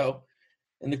Francisco,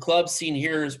 and the club scene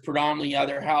here is predominantly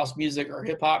either house music or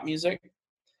hip hop music.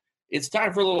 It's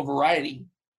time for a little variety.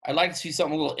 I'd like to see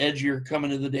something a little edgier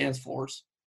coming to the dance floors.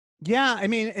 Yeah, I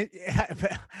mean,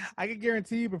 I can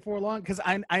guarantee you before long, because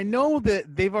I know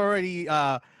that they've already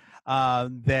that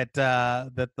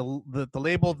the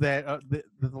label that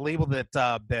the label that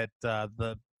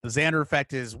the Xander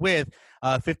Effect is with,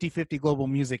 50/50 Global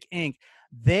Music Inc.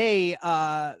 They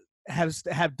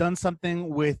have done something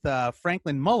with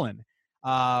Franklin Mullen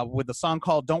with a song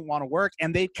called "Don't Want to Work,"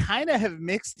 and they kind of have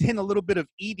mixed in a little bit of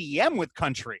EDM with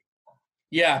country.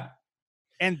 Yeah.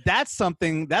 And that's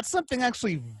something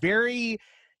actually very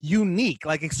unique,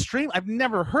 like extreme. I've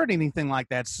never heard anything like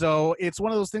that. So it's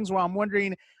one of those things where I'm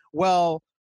wondering, well,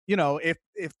 if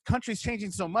country's changing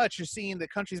so much, you're seeing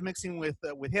that country's mixing with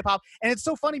hip hop. And it's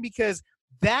so funny because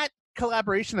that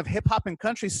collaboration of hip hop and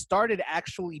country started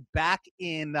actually back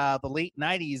in the late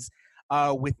 90s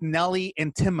with Nelly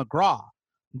and Tim McGraw.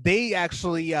 They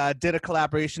actually did a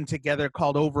collaboration together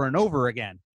called Over and Over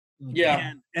Again.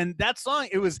 Yeah. And that song,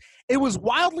 it was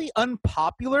wildly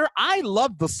unpopular. I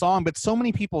loved the song, but so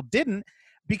many people didn't,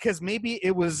 because maybe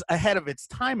it was ahead of its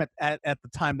time at the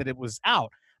time that it was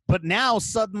out. But now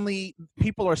suddenly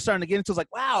people are starting to get into it. It's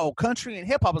like, wow, country and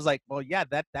hip hop is like, well, yeah,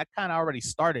 that kind of already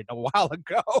started a while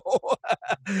ago.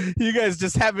 You guys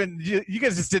just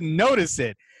didn't notice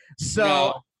it.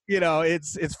 So, No.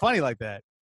 It's funny like that.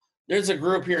 There's a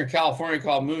group here in California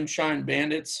called Moonshine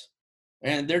Bandits,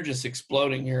 and they're just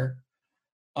exploding here.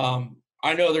 I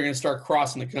know they're going to start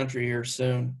crossing the country here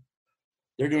soon.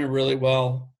 They're doing really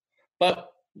well.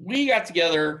 But we got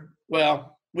together,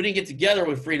 well, we didn't get together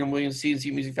with Freedom Williams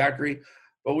CNC Music Factory,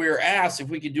 but we were asked if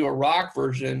we could do a rock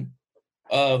version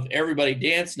of Everybody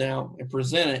Dance Now and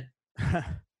present it.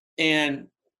 And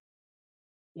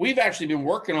we've actually been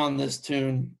working on this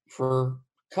tune for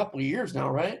a couple of years now,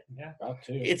 right? Yeah, about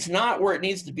 2. It's not where it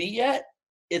needs to be yet.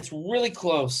 It's really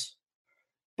close.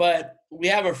 But we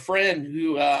have a friend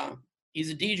who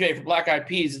he's a DJ for Black Eyed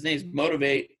Peas. His name's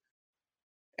Motivate.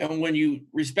 And when you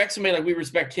respect somebody like we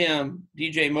respect him,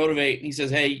 DJ Motivate, and he says,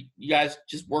 hey, you guys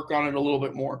just work on it a little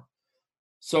bit more.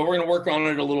 So we're going to work on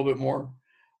it a little bit more.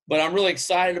 But I'm really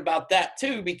excited about that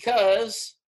too,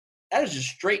 because that is just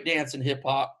straight dance and hip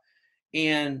hop.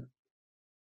 And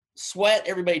Sweat,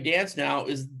 Everybody Dance Now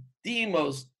is the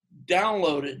most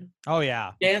downloaded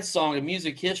dance song in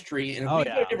music history. And if we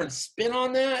put a different spin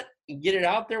on that and get it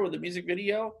out there with a music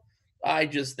video, I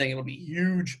just think it'll be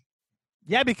huge.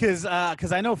 Yeah, because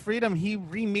I know Freedom, he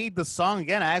remade the song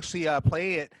again. I actually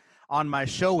play it on my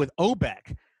show with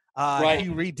Obek. Right. He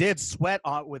redid Sweat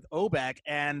with Obek,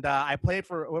 and I play it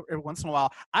for every once in a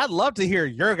while. I'd love to hear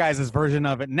your guys' version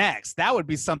of it next. That would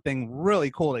be something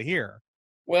really cool to hear.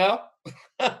 Well,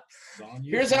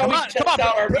 here's how we test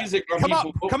out our music.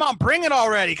 Come on, bring it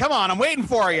already. Come on, I'm waiting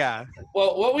for you.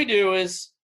 Well, what we do is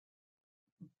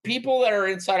people that are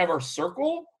inside of our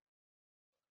circle,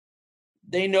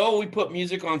 they know we put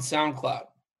music on SoundCloud.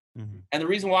 Mm-hmm. And the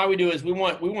reason why we do is we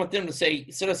want them to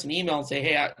send us an email and say,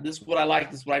 hey, this is what I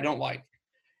like, this is what I don't like.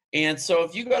 And so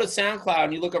if you go to SoundCloud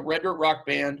and you look up Red Dirt Rock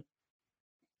Band,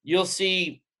 you'll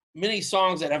see many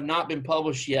songs that have not been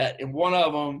published yet. And one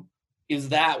of them is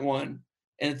that one.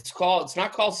 And it's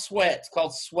not called Sweat, it's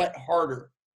called Sweat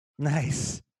Harder.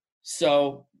 Nice.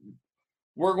 So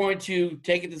we're going to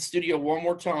take it to the studio one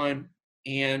more time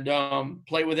and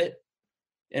play with it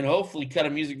and hopefully cut a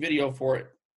music video for it.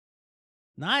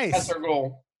 Nice. That's our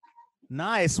goal.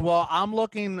 Nice. Well, I'm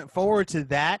looking forward to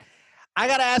that. I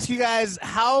got to ask you guys,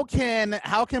 how can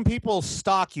people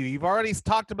stalk you? You've already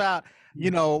talked about,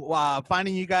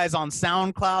 finding you guys on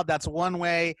SoundCloud. That's one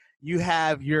way. You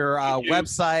have your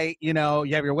website, you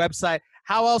have your website.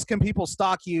 How else can people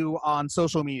stalk you on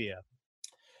social media?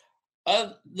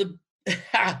 The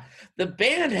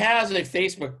band has a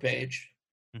Facebook page.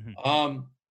 Mm-hmm.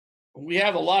 We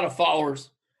have a lot of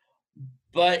followers,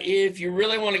 but if you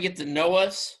really want to get to know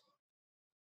us,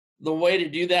 the way to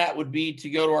do that would be to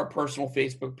go to our personal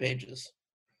Facebook pages,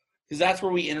 because that's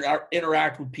where we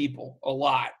interact with people a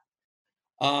lot.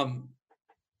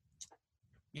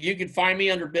 You can find me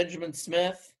under Benjamin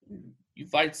Smith. You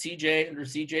find CJ under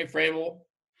CJ Frable.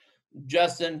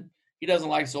 Justin, he doesn't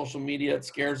like social media. It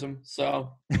scares him.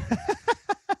 So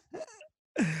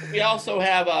we also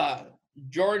have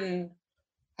Jordan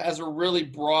has a really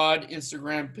broad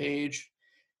Instagram page.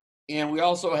 And we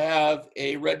also have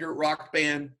a Red Dirt Rock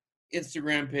Band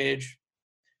Instagram page.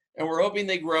 And we're hoping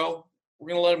they grow. We're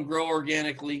going to let them grow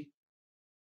organically.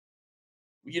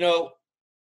 You know,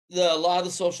 a lot of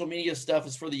the social media stuff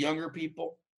is for the younger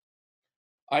people.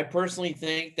 I personally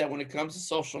think that when it comes to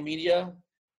social media,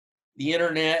 the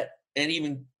internet, and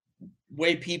even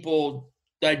way people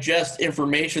digest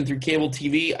information through cable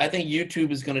TV, I think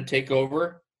YouTube is going to take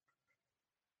over,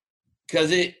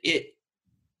 because it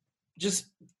just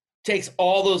takes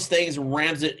all those things and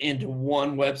rams it into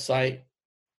one website.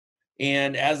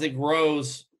 And as it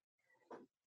grows,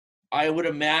 I would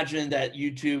imagine that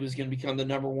YouTube is going to become the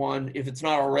number one, if it's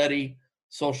not already,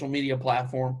 social media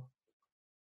platform.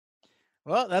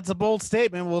 Well, that's a bold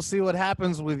statement. We'll see what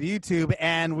happens with YouTube,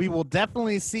 and we will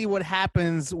definitely see what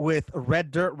happens with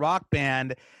Red Dirt Rock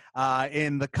Band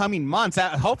in the coming months.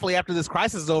 Hopefully, after this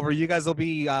crisis is over, you guys will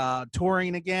be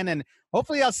touring again, and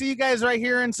hopefully I'll see you guys right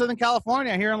here in Southern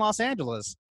California, here in Los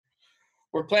Angeles.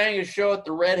 We're planning a show at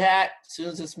the Red Hat as soon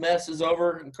as this mess is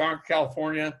over in Concord,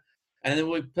 California. And then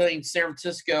we'll be playing San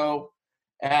Francisco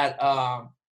at a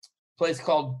place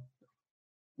called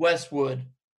Westwood.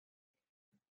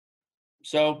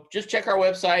 So just check our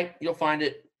website. You'll find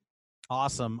it.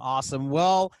 Awesome.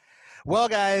 Well,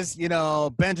 guys, you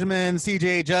know, Benjamin,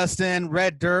 CJ, Justin,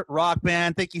 Red Dirt Rock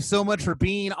Band, thank you so much for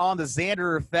being on the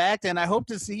Xander Effect. And I hope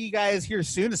to see you guys here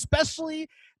soon, especially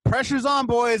Pressure's On,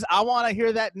 boys. I want to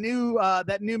hear that new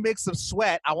mix of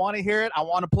Sweat. I want to hear it. I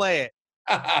want to play it.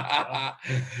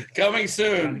 Coming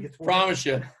soon. Promise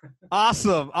you.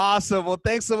 Awesome. Well,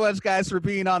 thanks so much, guys, for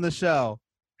being on the show.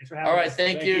 Thanks for having All right. us.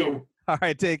 Thank you. All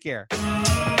right. Take care.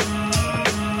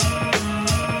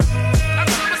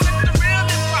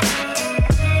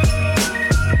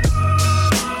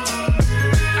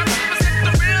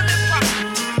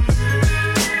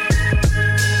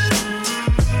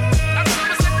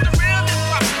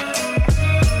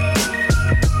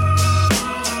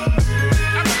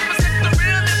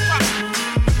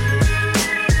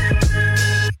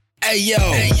 Hey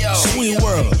yo, Sweet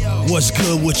World, what's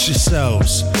good with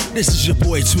yourselves? This is your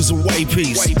boy Twizzle White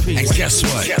Piece, and guess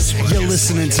what? You're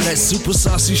listening to that super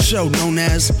saucy show known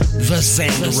as The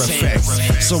Xander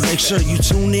Effect. So make sure you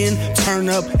tune in, turn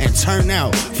up, and turn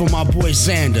out for my boy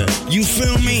Xander. You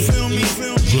feel me?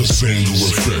 The Xander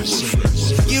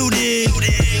Effect. You did.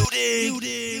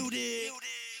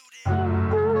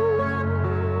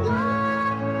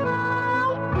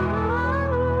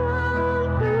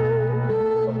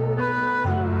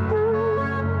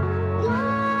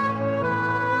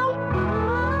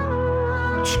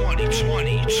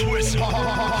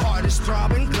 Heart is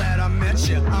throbbing, glad I met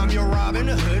you. I'm your Robin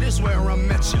Hood, is where I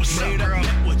met you. Made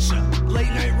up with you. Late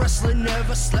night wrestling,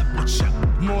 never slept with you.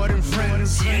 More than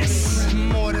friends, yes.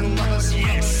 More than lovers,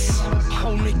 yes.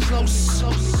 Hold me close,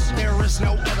 there is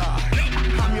no other.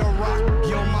 I'm your rock,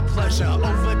 you're my pleasure.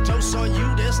 Overdose on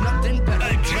you, there's nothing better.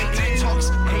 Late night talks,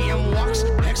 AM walks,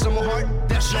 X on my heart,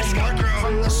 that's your mark.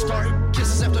 From the start,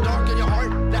 kisses after dark in your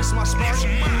heart, that's my spark. You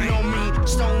know me,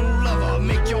 stone lover,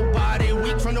 make your body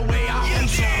weak from the way I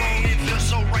hold you. It feels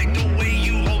so right the way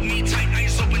you hold me tight.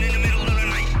 Eyes open in the middle of the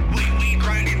night. We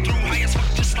grinding through high as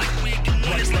fuck, just like we do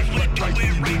when it's like we do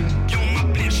it right. You're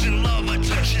my passion, lover,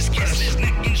 touches, kisses,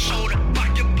 neck and shoulder.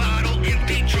 Pocket bottle,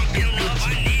 empty, drunk in love.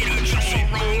 I need her, you're so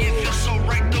wrong. It feels so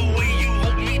right the way you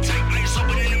hold me tight. Eyes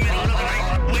open in the middle of the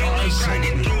night. We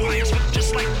grinding through high as fuck,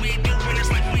 just like we do when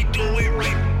it's like we do it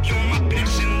right. You're my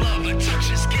passion, lover,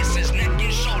 touches, kisses, neck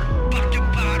and shoulder. Pocket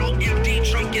bottle, empty,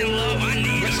 drunk in love. I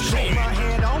need her. Take my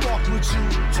hand, I'll walk with you.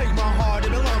 Take my heart,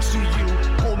 it belongs to you.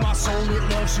 Hold my soul, it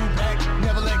loves you back.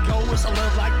 Never let go, it's a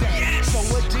love like that. Yes. So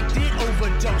addicted,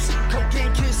 overdose.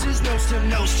 Cocaine kisses, nose to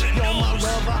nose. You're my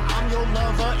lover, I'm your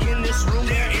lover. In this room,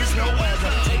 there is no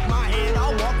other. Take my hand,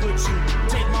 I'll walk with you.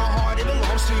 Take my heart, it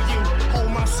belongs to you.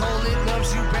 Hold my soul, it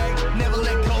loves you back. Never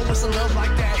let go, it's a love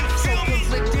like that. So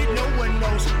conflicted, no one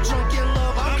knows. Drunk in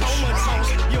love, I'm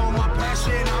comatose. You're my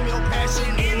passion, I'm your passion.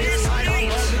 In this night, our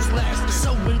love is lasting.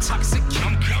 So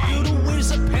intoxicating. Feel the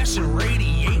waves of passion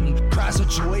radiating. Cries of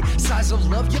joy, sighs of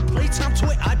love, your playtime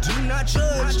toy, I do not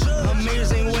judge.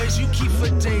 Amazing ways you keep for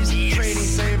days. Trading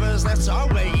favors, that's our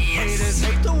way. Haters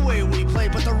hate the way we play,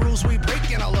 but the rules we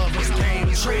break in our lovers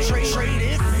game. Trade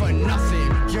it for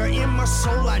nothing. You're in my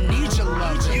soul, I need your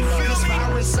love. This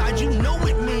fire inside, you know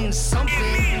it means something.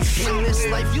 In this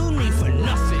life, you'll need for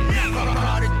nothing.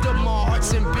 Product of my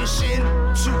heart's ambition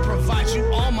to provide you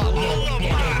all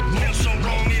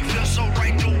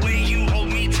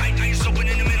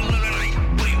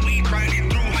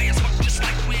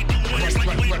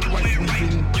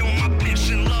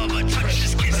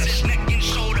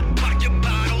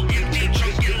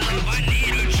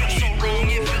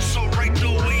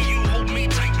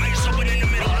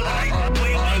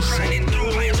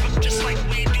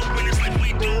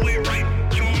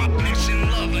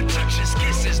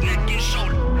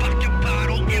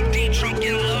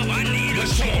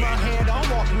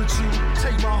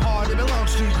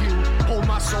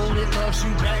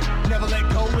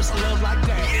love like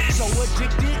that. So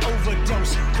addicted,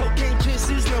 overdose. Cocaine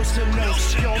kisses, nose to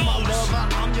nose. You're my lover,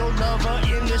 I'm your lover.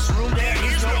 In this room, there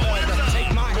is no other.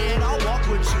 Take my hand, I'll walk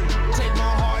with you. Take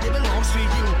my heart, it belongs to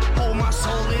you. Hold my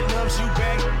soul, it loves you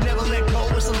back. Never let go,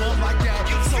 it's a love like that.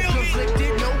 So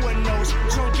conflicted, no one knows.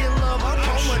 Drunk in love, I'm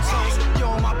comatose.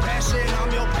 You're my passion,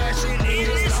 I'm your passion. In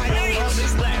this night, our love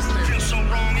is lasting. Feels so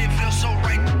wrong, it feels so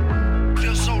right.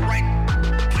 Feels so right,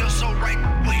 feels so right.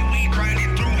 We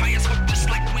riding through high as fuck, just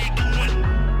like we doing.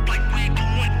 Like we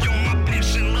doing. You're my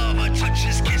passion, lover.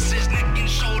 Touches, kisses, neck and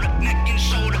shoulder,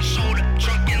 shoulder.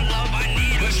 Drunk in love, I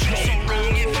need her. Feels so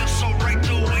wrong, it feels so right.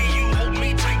 The way you hold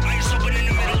me tight, eyes open in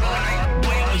the middle of the night.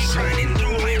 Way we riding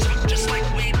through high as fuck, just like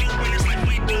we do. When it's like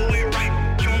we do it right.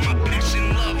 You're my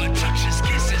passion, lover. Touches,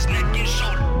 kisses, neck and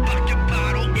shoulder. Vodka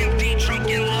bottle empty, drunk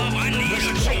in love, I need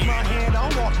her. Take my hand,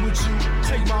 I'll walk with you.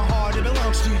 Take my heart, it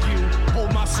belongs to you.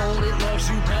 Hold my soul, it loves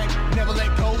you back. Never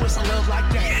let go, it's a love like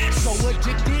that. So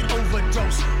addicted,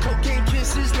 overdose. Cocaine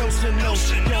kisses, nose to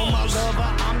nose. You're my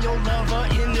lover, I'm your lover.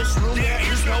 In this room, there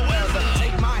is no other.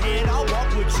 Take my hand, I'll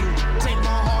walk with you. Take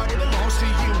my heart, it belongs to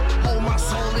you. Hold my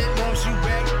soul, it loves you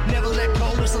back. Never let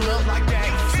go, it's a love like that.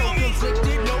 So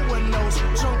conflicted, no one knows.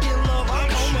 Drunk in love, I'm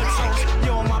comatose.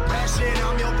 You're my passion,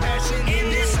 I'm your passion. In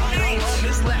this night, our love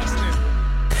is lasting.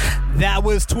 That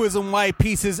was Twism White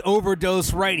Pieces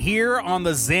Overdose right here on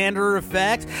the Xander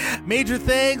Effect. Major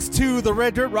thanks to the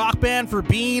Red Dirt Rock Band for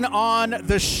being on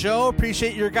the show.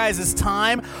 Appreciate your guys'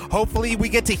 time. Hopefully we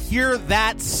get to hear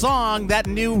that song, that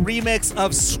new remix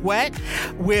of Sweat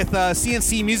with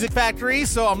CNC Music Factory.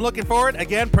 So I'm looking forward.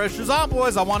 Again, pressure's on,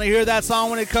 boys. I want to hear that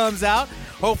song when it comes out.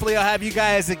 Hopefully I'll have you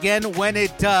guys again when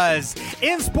it does.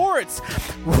 In sports,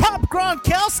 Rob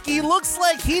Gronkowski looks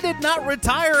like he did not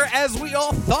retire as we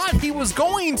all thought he was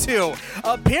going to.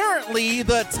 Apparently,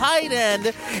 the tight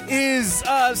end is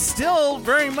still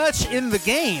very much in the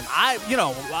game.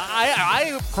 From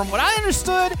what I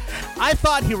understood, I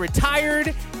thought he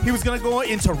retired. He was going to go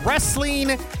into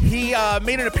wrestling. He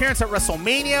made an appearance at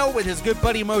WrestleMania with his good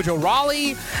buddy Mojo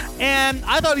Rawley. And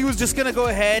I thought he was just going to go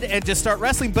ahead and just start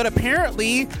wrestling. But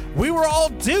apparently, we were all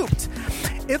duped.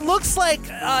 It looks like,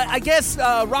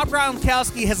 Rob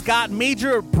Gronkowski has got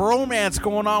major bromance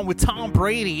going on with Tom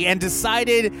Brady and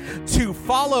decided to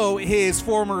follow his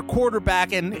former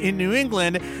quarterback in New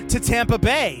England to Tampa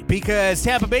Bay, because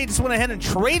Tampa Bay just went ahead and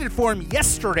traded for him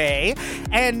yesterday,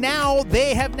 and now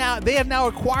they have now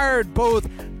acquired both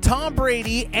Tom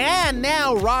Brady and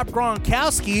now Rob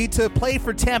Gronkowski to play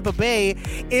for Tampa Bay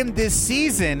in this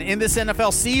season, in this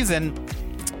NFL season.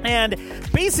 And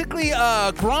basically,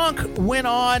 Gronk went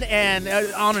on and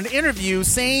on an interview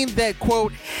saying that,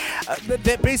 quote,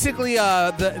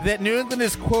 that New England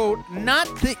is, quote,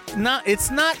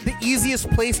 it's not the easiest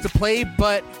place to play,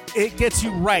 but it gets you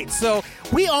right. So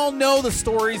we all know the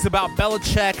stories about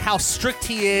Belichick, how strict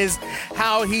he is,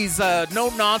 how he's a no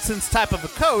nonsense type of a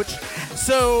coach.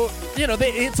 So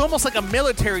it's almost like a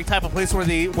military type of place where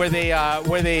they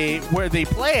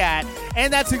play at,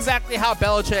 and that's exactly how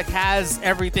Belichick has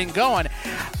everything going.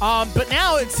 But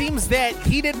now it seems that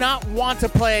he did not want to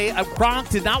play. Gronk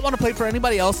did not want to play for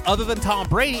anybody else other than Tom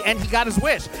Brady, and he got his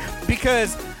wish,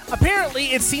 because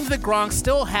apparently it seems that Gronk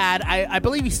still had, I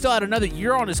believe he still had another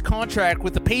year on his contract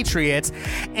with the Patriots,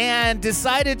 and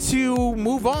decided to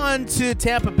move on to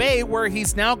Tampa Bay, where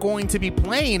he's now going to be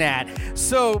playing at.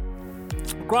 So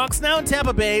Gronk's now in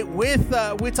Tampa Bay with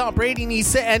Tom Brady,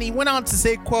 and he went on to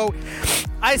say, quote,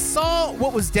 I saw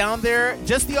what was down there,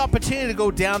 just the opportunity to go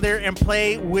down there and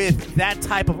play with that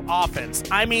type of offense.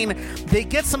 I mean, they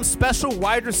get some special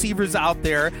wide receivers out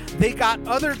there. They got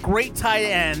other great tight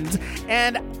ends.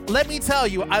 And let me tell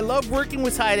you, I love working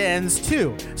with tight ends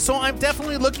too. So I'm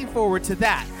definitely looking forward to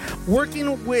that.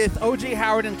 Working with O.J.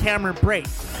 Howard and Cameron Brate,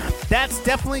 that's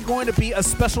definitely going to be a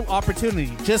special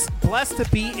opportunity. Just blessed to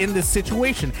be in this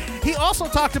situation. He also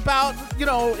talked about,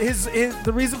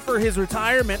 the reason for his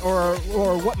retirement or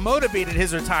what motivated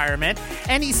his retirement.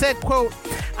 And he said, quote,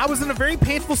 I was in a very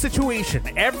painful situation.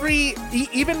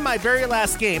 Even my very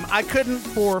last game, I couldn't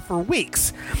for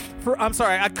weeks.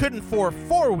 I couldn't for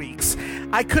 4 weeks.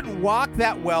 I couldn't walk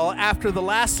that well after the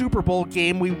last Super Bowl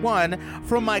game we won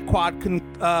from my quad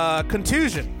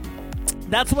contusion.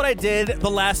 That's what I did the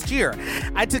last year.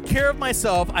 I took care of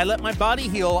myself. I let my body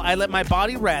heal. I let my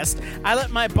body rest. I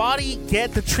let my body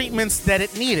get the treatments that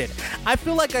it needed. I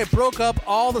feel like I broke up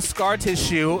all the scar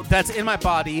tissue that's in my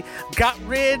body, got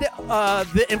rid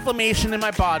of the inflammation in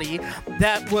my body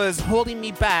that was holding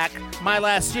me back my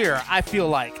last year, I feel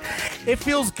like. It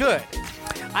feels good.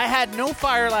 I had no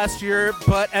fire last year,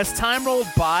 but as time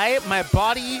rolled by, my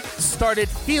body started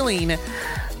feeling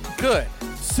good.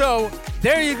 So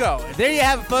There you go. There you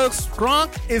have it, folks.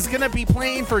 Gronk is going to be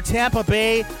playing for Tampa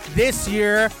Bay this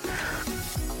year.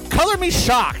 Color me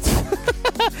shocked.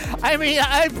 I mean,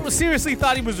 I seriously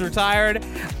thought he was retired,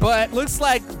 but looks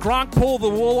like Gronk pulled the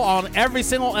wool on every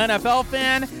single NFL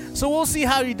fan. So we'll see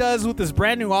how he does with this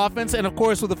brand new offense, and of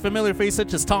course with a familiar face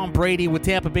such as Tom Brady with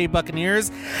Tampa Bay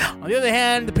Buccaneers. On the other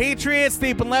hand, the Patriots,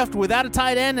 they've been left without a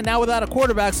tight end and now without a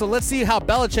quarterback, so let's see how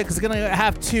Belichick is going to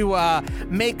have to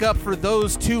make up for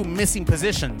those two missing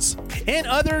positions. In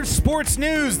other sports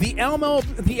news, the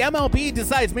MLB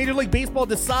decides, Major League Baseball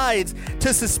decides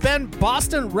to suspend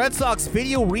Boston Red Sox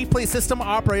video replay system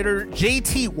operator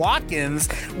JT Watkins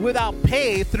without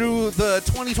pay through the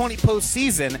 2020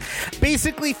 postseason.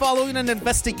 Basically, following an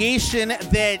investigation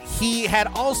that he had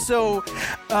also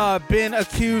been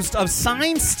accused of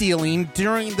sign stealing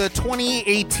during the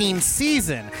 2018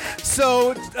 season.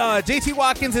 So JT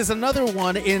Watkins is another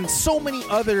one in so many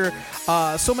other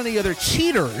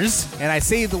cheaters, and I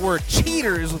say the word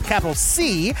cheaters with capital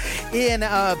C, in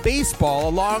baseball,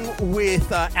 along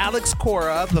with Alex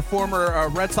Cora, the former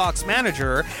Red Sox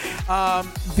manager.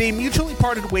 They mutually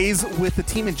parted ways with the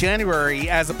team in January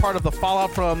as a part of the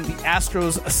fallout from the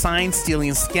Astros sign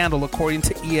stealing scandal, according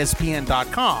to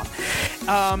ESPN.com.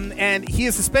 And he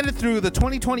is suspended through the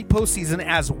 2020 postseason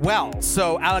as well.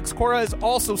 So Alex Cora is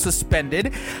also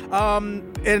suspended. And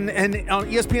on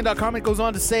ESPN.com it goes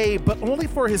on to say, but only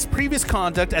for his previous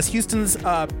conduct as Houston's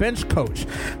bench coach.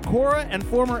 Cora and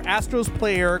former Astros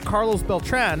player Carlos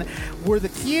Beltran were the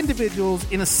key individuals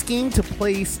in a scheme to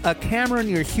place a camera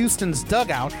near Houston's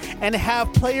dugout and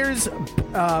have players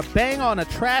bang on a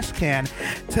trash can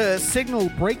to signal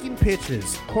breaking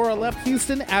pitches. Cora left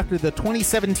Houston after the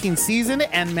 2017 season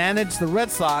and managed the Red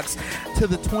Sox to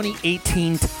the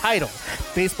 2018 title.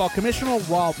 Baseball Commissioner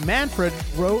Walt Manfred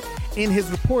wrote in his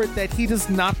report that he does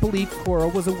not believe Cora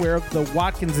was aware of the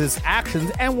Watkins'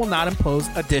 actions and will not impose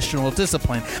additional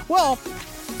discipline. Well,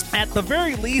 at the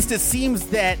very least, it seems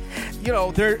that, you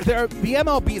know, the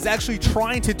MLB is actually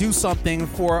trying to do something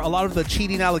for a lot of the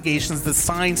cheating allegations, the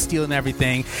sign steal and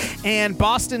everything. And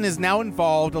Boston is now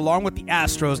involved along with the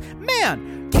Astros.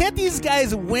 Man, can't these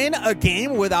guys win a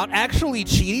game without actually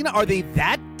cheating? Are they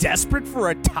that desperate for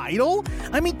a title?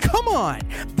 I mean, come on.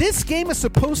 This game is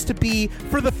supposed to be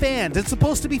for the fans. It's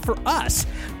supposed to be for us.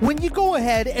 When you go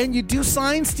ahead and you do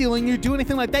sign stealing, you do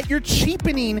anything like that, you're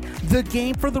cheapening the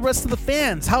game for the rest of the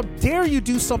fans. How dare you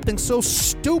do something so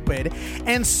stupid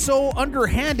and so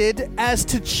underhanded as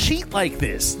to cheat like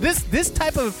this? This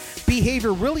type of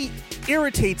behavior really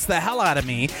irritates the hell out of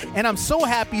me, and I'm so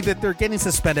happy that they're getting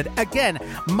suspended. Again,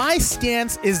 my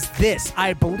stance is this.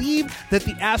 I believe that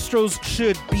the Astros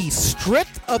should be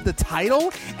stripped of the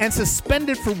title and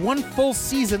suspended for one full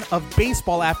season of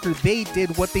baseball after they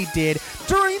did what they did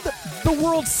during the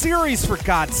World Series, for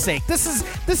God's sake. This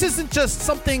isn't just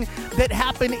something that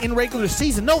happened in regular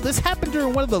season. No, this happened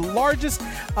during one of the largest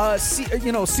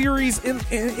series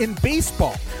in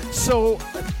baseball. So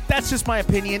that's just my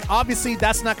opinion. Obviously,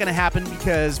 that's not going to happen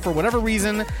because for whatever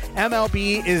reason,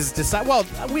 MLB is deciding. Well,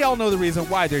 we all know the reason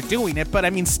why they're doing it, but I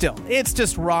mean, still, it's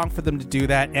just wrong for them to do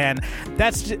that. And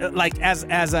that's just, like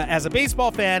as a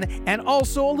baseball fan, and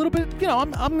also a little bit, you know,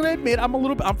 I'm going to admit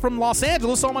I'm from Los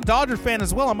Angeles, so I'm a Dodger fan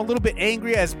as well. I'm a little bit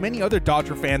angry, as many other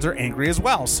Dodger fans are angry as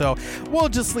well. So we'll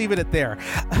just leave it at there.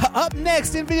 Up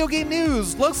next in video game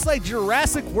news, looks like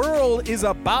Jurassic World is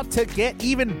about to get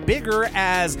even bigger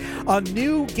as a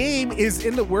new game is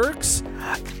in the works,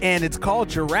 and it's called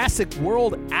Jurassic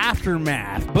World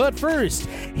Aftermath. But first,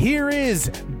 here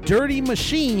is Dirty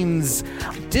Machines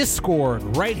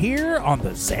Discord right here on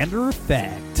the Xander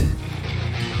Effect.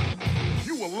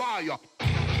 You a liar.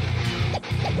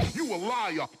 You a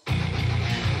liar.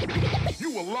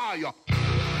 You a liar.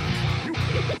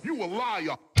 You a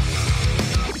liar.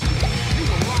 You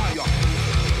a liar.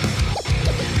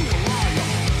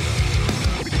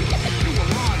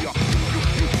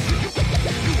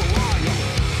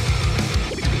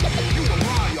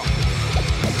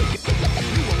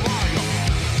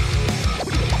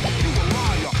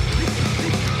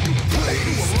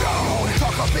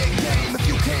 Talk a big game if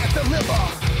you can't deliver.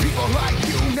 People like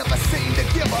you never seem to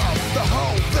give up. The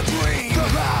hope, the dream, the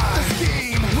lie, the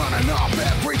scheme, running off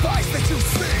every vice that you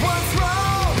see. What's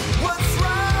wrong? What's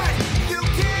right? You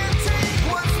can't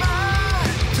take what's mine.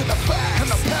 To the facts and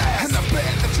the past and the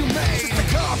bed that you made. Just to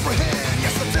comprehend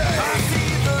yesterday. I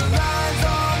see the lines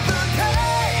on the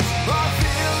page are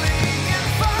filling in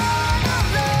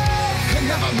finally. It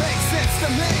never makes sense to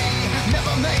me.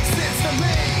 Never makes sense to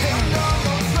me. And all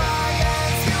those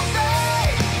riots you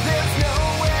made, there's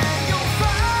nowhere you'll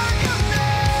find your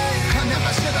name. I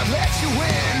never should have let you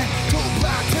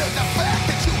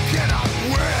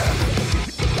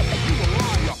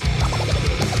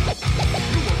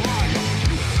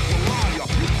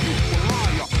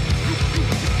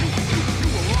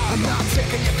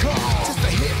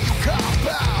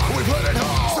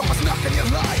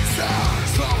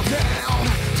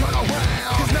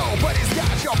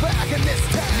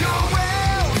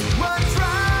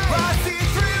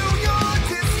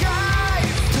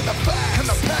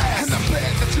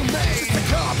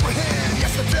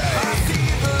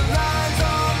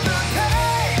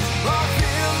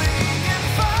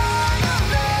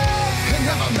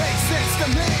to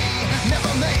me.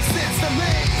 Never made sense to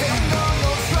me. And on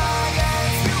those try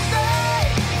as you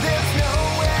may, there's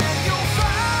nowhere you'll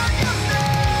find your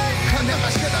name. I never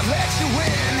should have let you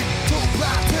in. Too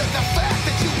blind to the fact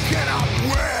that you cannot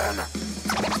win.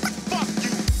 Fuck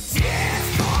you.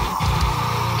 Yes,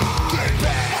 get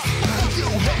back. You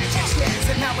had your chance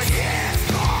and now it's yes.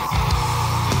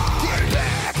 Get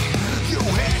back. You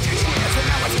had your chance and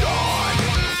now it's gone.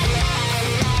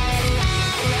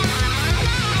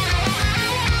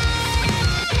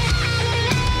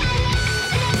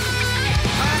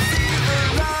 I see the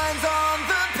lines on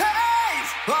the page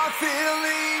are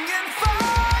filling in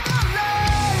finally.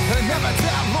 Never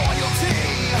doubt loyalty.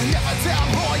 Never doubt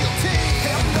loyalty.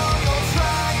 And on those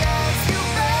try as you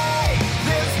may,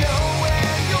 there's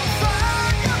nowhere you'll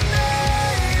find your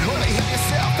name. Only have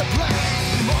yourself to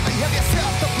blame. Only have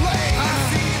yourself to blame. I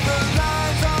see the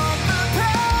lines on the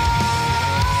page.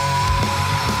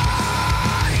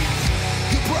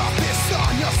 You brought this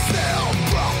on yourself.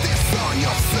 Brought this on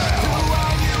yourself. Who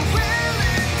are you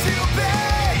willing to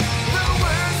pay the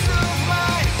worst of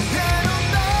my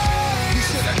enemy? You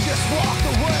should have just walked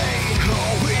away.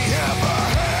 All we ever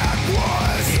had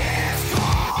was yes.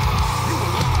 You a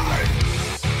liar.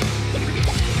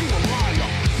 You a liar.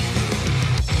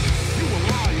 You a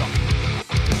liar.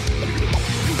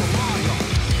 You a liar.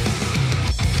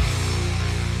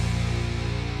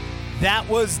 That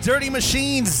was Dirty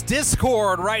Machine's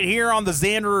Discord right here on the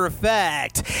Xander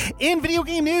Effect. In video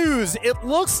game news, it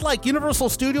looks like Universal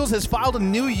Studios has filed a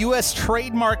new U.S.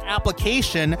 trademark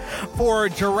application for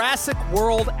Jurassic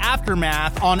World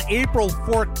Aftermath on April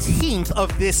 14th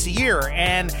of this year.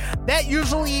 And that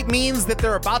usually means that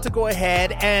they're about to go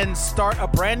ahead and start a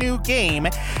brand new game,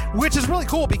 which is really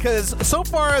cool because so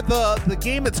far the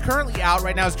game that's currently out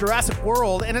right now is Jurassic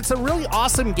World, and it's a really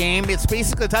awesome game. It's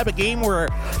basically the type of game where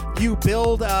you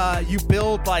build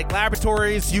like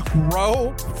laboratories, you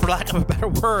grow, for lack of a better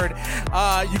word,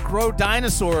 you grow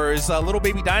dinosaurs, little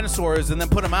baby dinosaurs, and then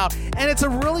put them out. And it's a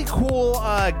really cool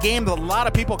game that a lot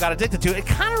of people got addicted to. It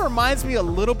kind of reminds me a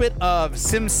little bit of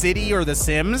SimCity or The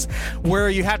Sims, where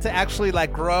you have to actually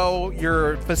like grow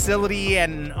your facility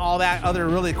and all that other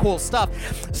really cool stuff.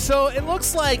 So it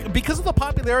looks like because of the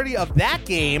popularity of that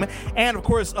game, and of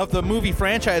course of the movie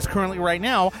franchise currently right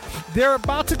now, they're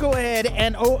about to go ahead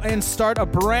and start a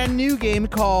brand new game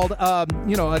called,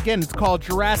 again, it's called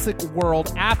Jurassic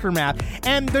World Aftermath.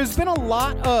 And there's been a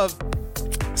lot of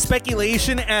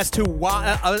speculation as to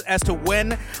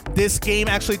when this game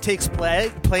actually takes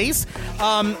place.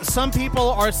 Some people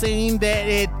are saying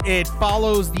that it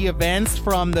follows the events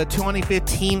from the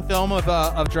 2015 film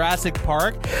of Jurassic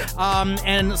Park,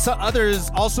 and some others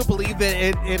also believe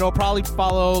that it'll probably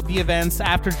follow the events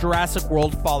after Jurassic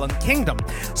World: Fallen Kingdom.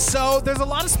 So there's a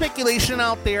lot of speculation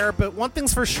out there, but one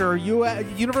thing's for sure: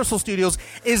 Universal Studios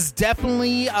is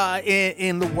definitely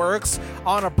in the works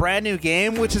on a brand new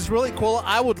game, which is really cool.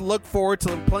 I would look forward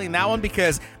to playing that one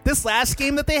because this last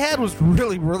game that they had was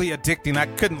really, really addicting. I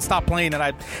couldn't stop playing it.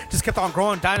 I just kept on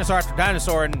growing dinosaur after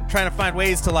dinosaur and trying to find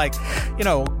ways to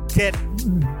get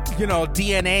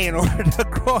DNA in order to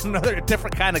grow another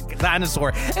different kind of dinosaur.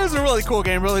 It was a really cool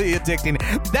game, really addicting.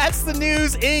 That's the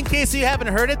news. In case you haven't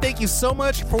heard it, thank you so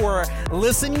much for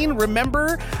listening.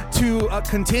 Remember to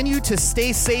continue to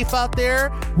stay safe out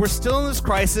there. We're still in this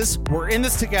crisis. We're in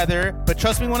this together. But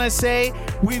trust me when I say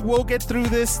we will get through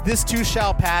this. This too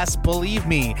shall pass. Believe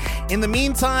me. In the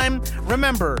meantime,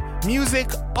 remember, music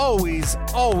always,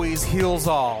 always heals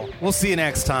all. We'll see you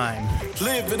next time.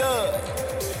 Live it up.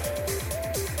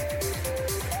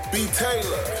 B.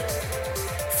 Taylor,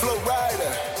 Flow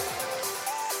Rider,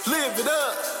 live it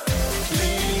up.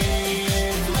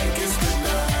 Live like it's the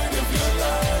night of your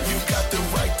life. You got the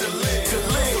right to live. So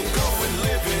go and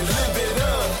live it up.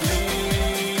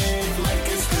 Live like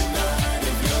it's the night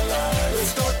of your life.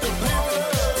 Let's start the live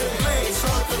it up.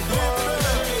 Start the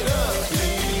live it up.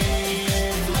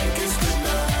 Live like it's the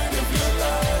night of your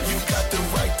life. You got the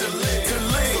right to live. So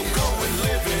go and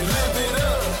live it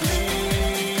up.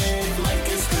 Live like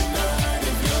it's the night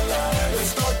of your life.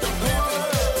 Let's start the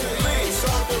live it up.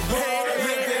 Start the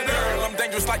live it up. I'm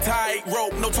dangerous like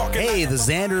tightrope, no talking. Hey, the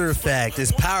Xander Effect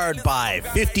is powered by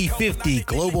 50/50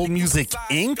 Global Music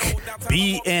Inc.,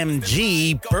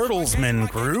 BMG Bertelsmann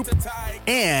Group,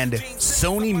 and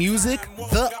Sony Music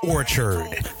The Orchard,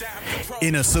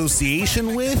 in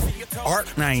association with Art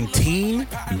 19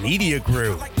 Media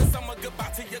Group.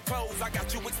 Goodbye to your clothes. I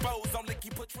got you exposed on Licky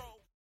Patrol.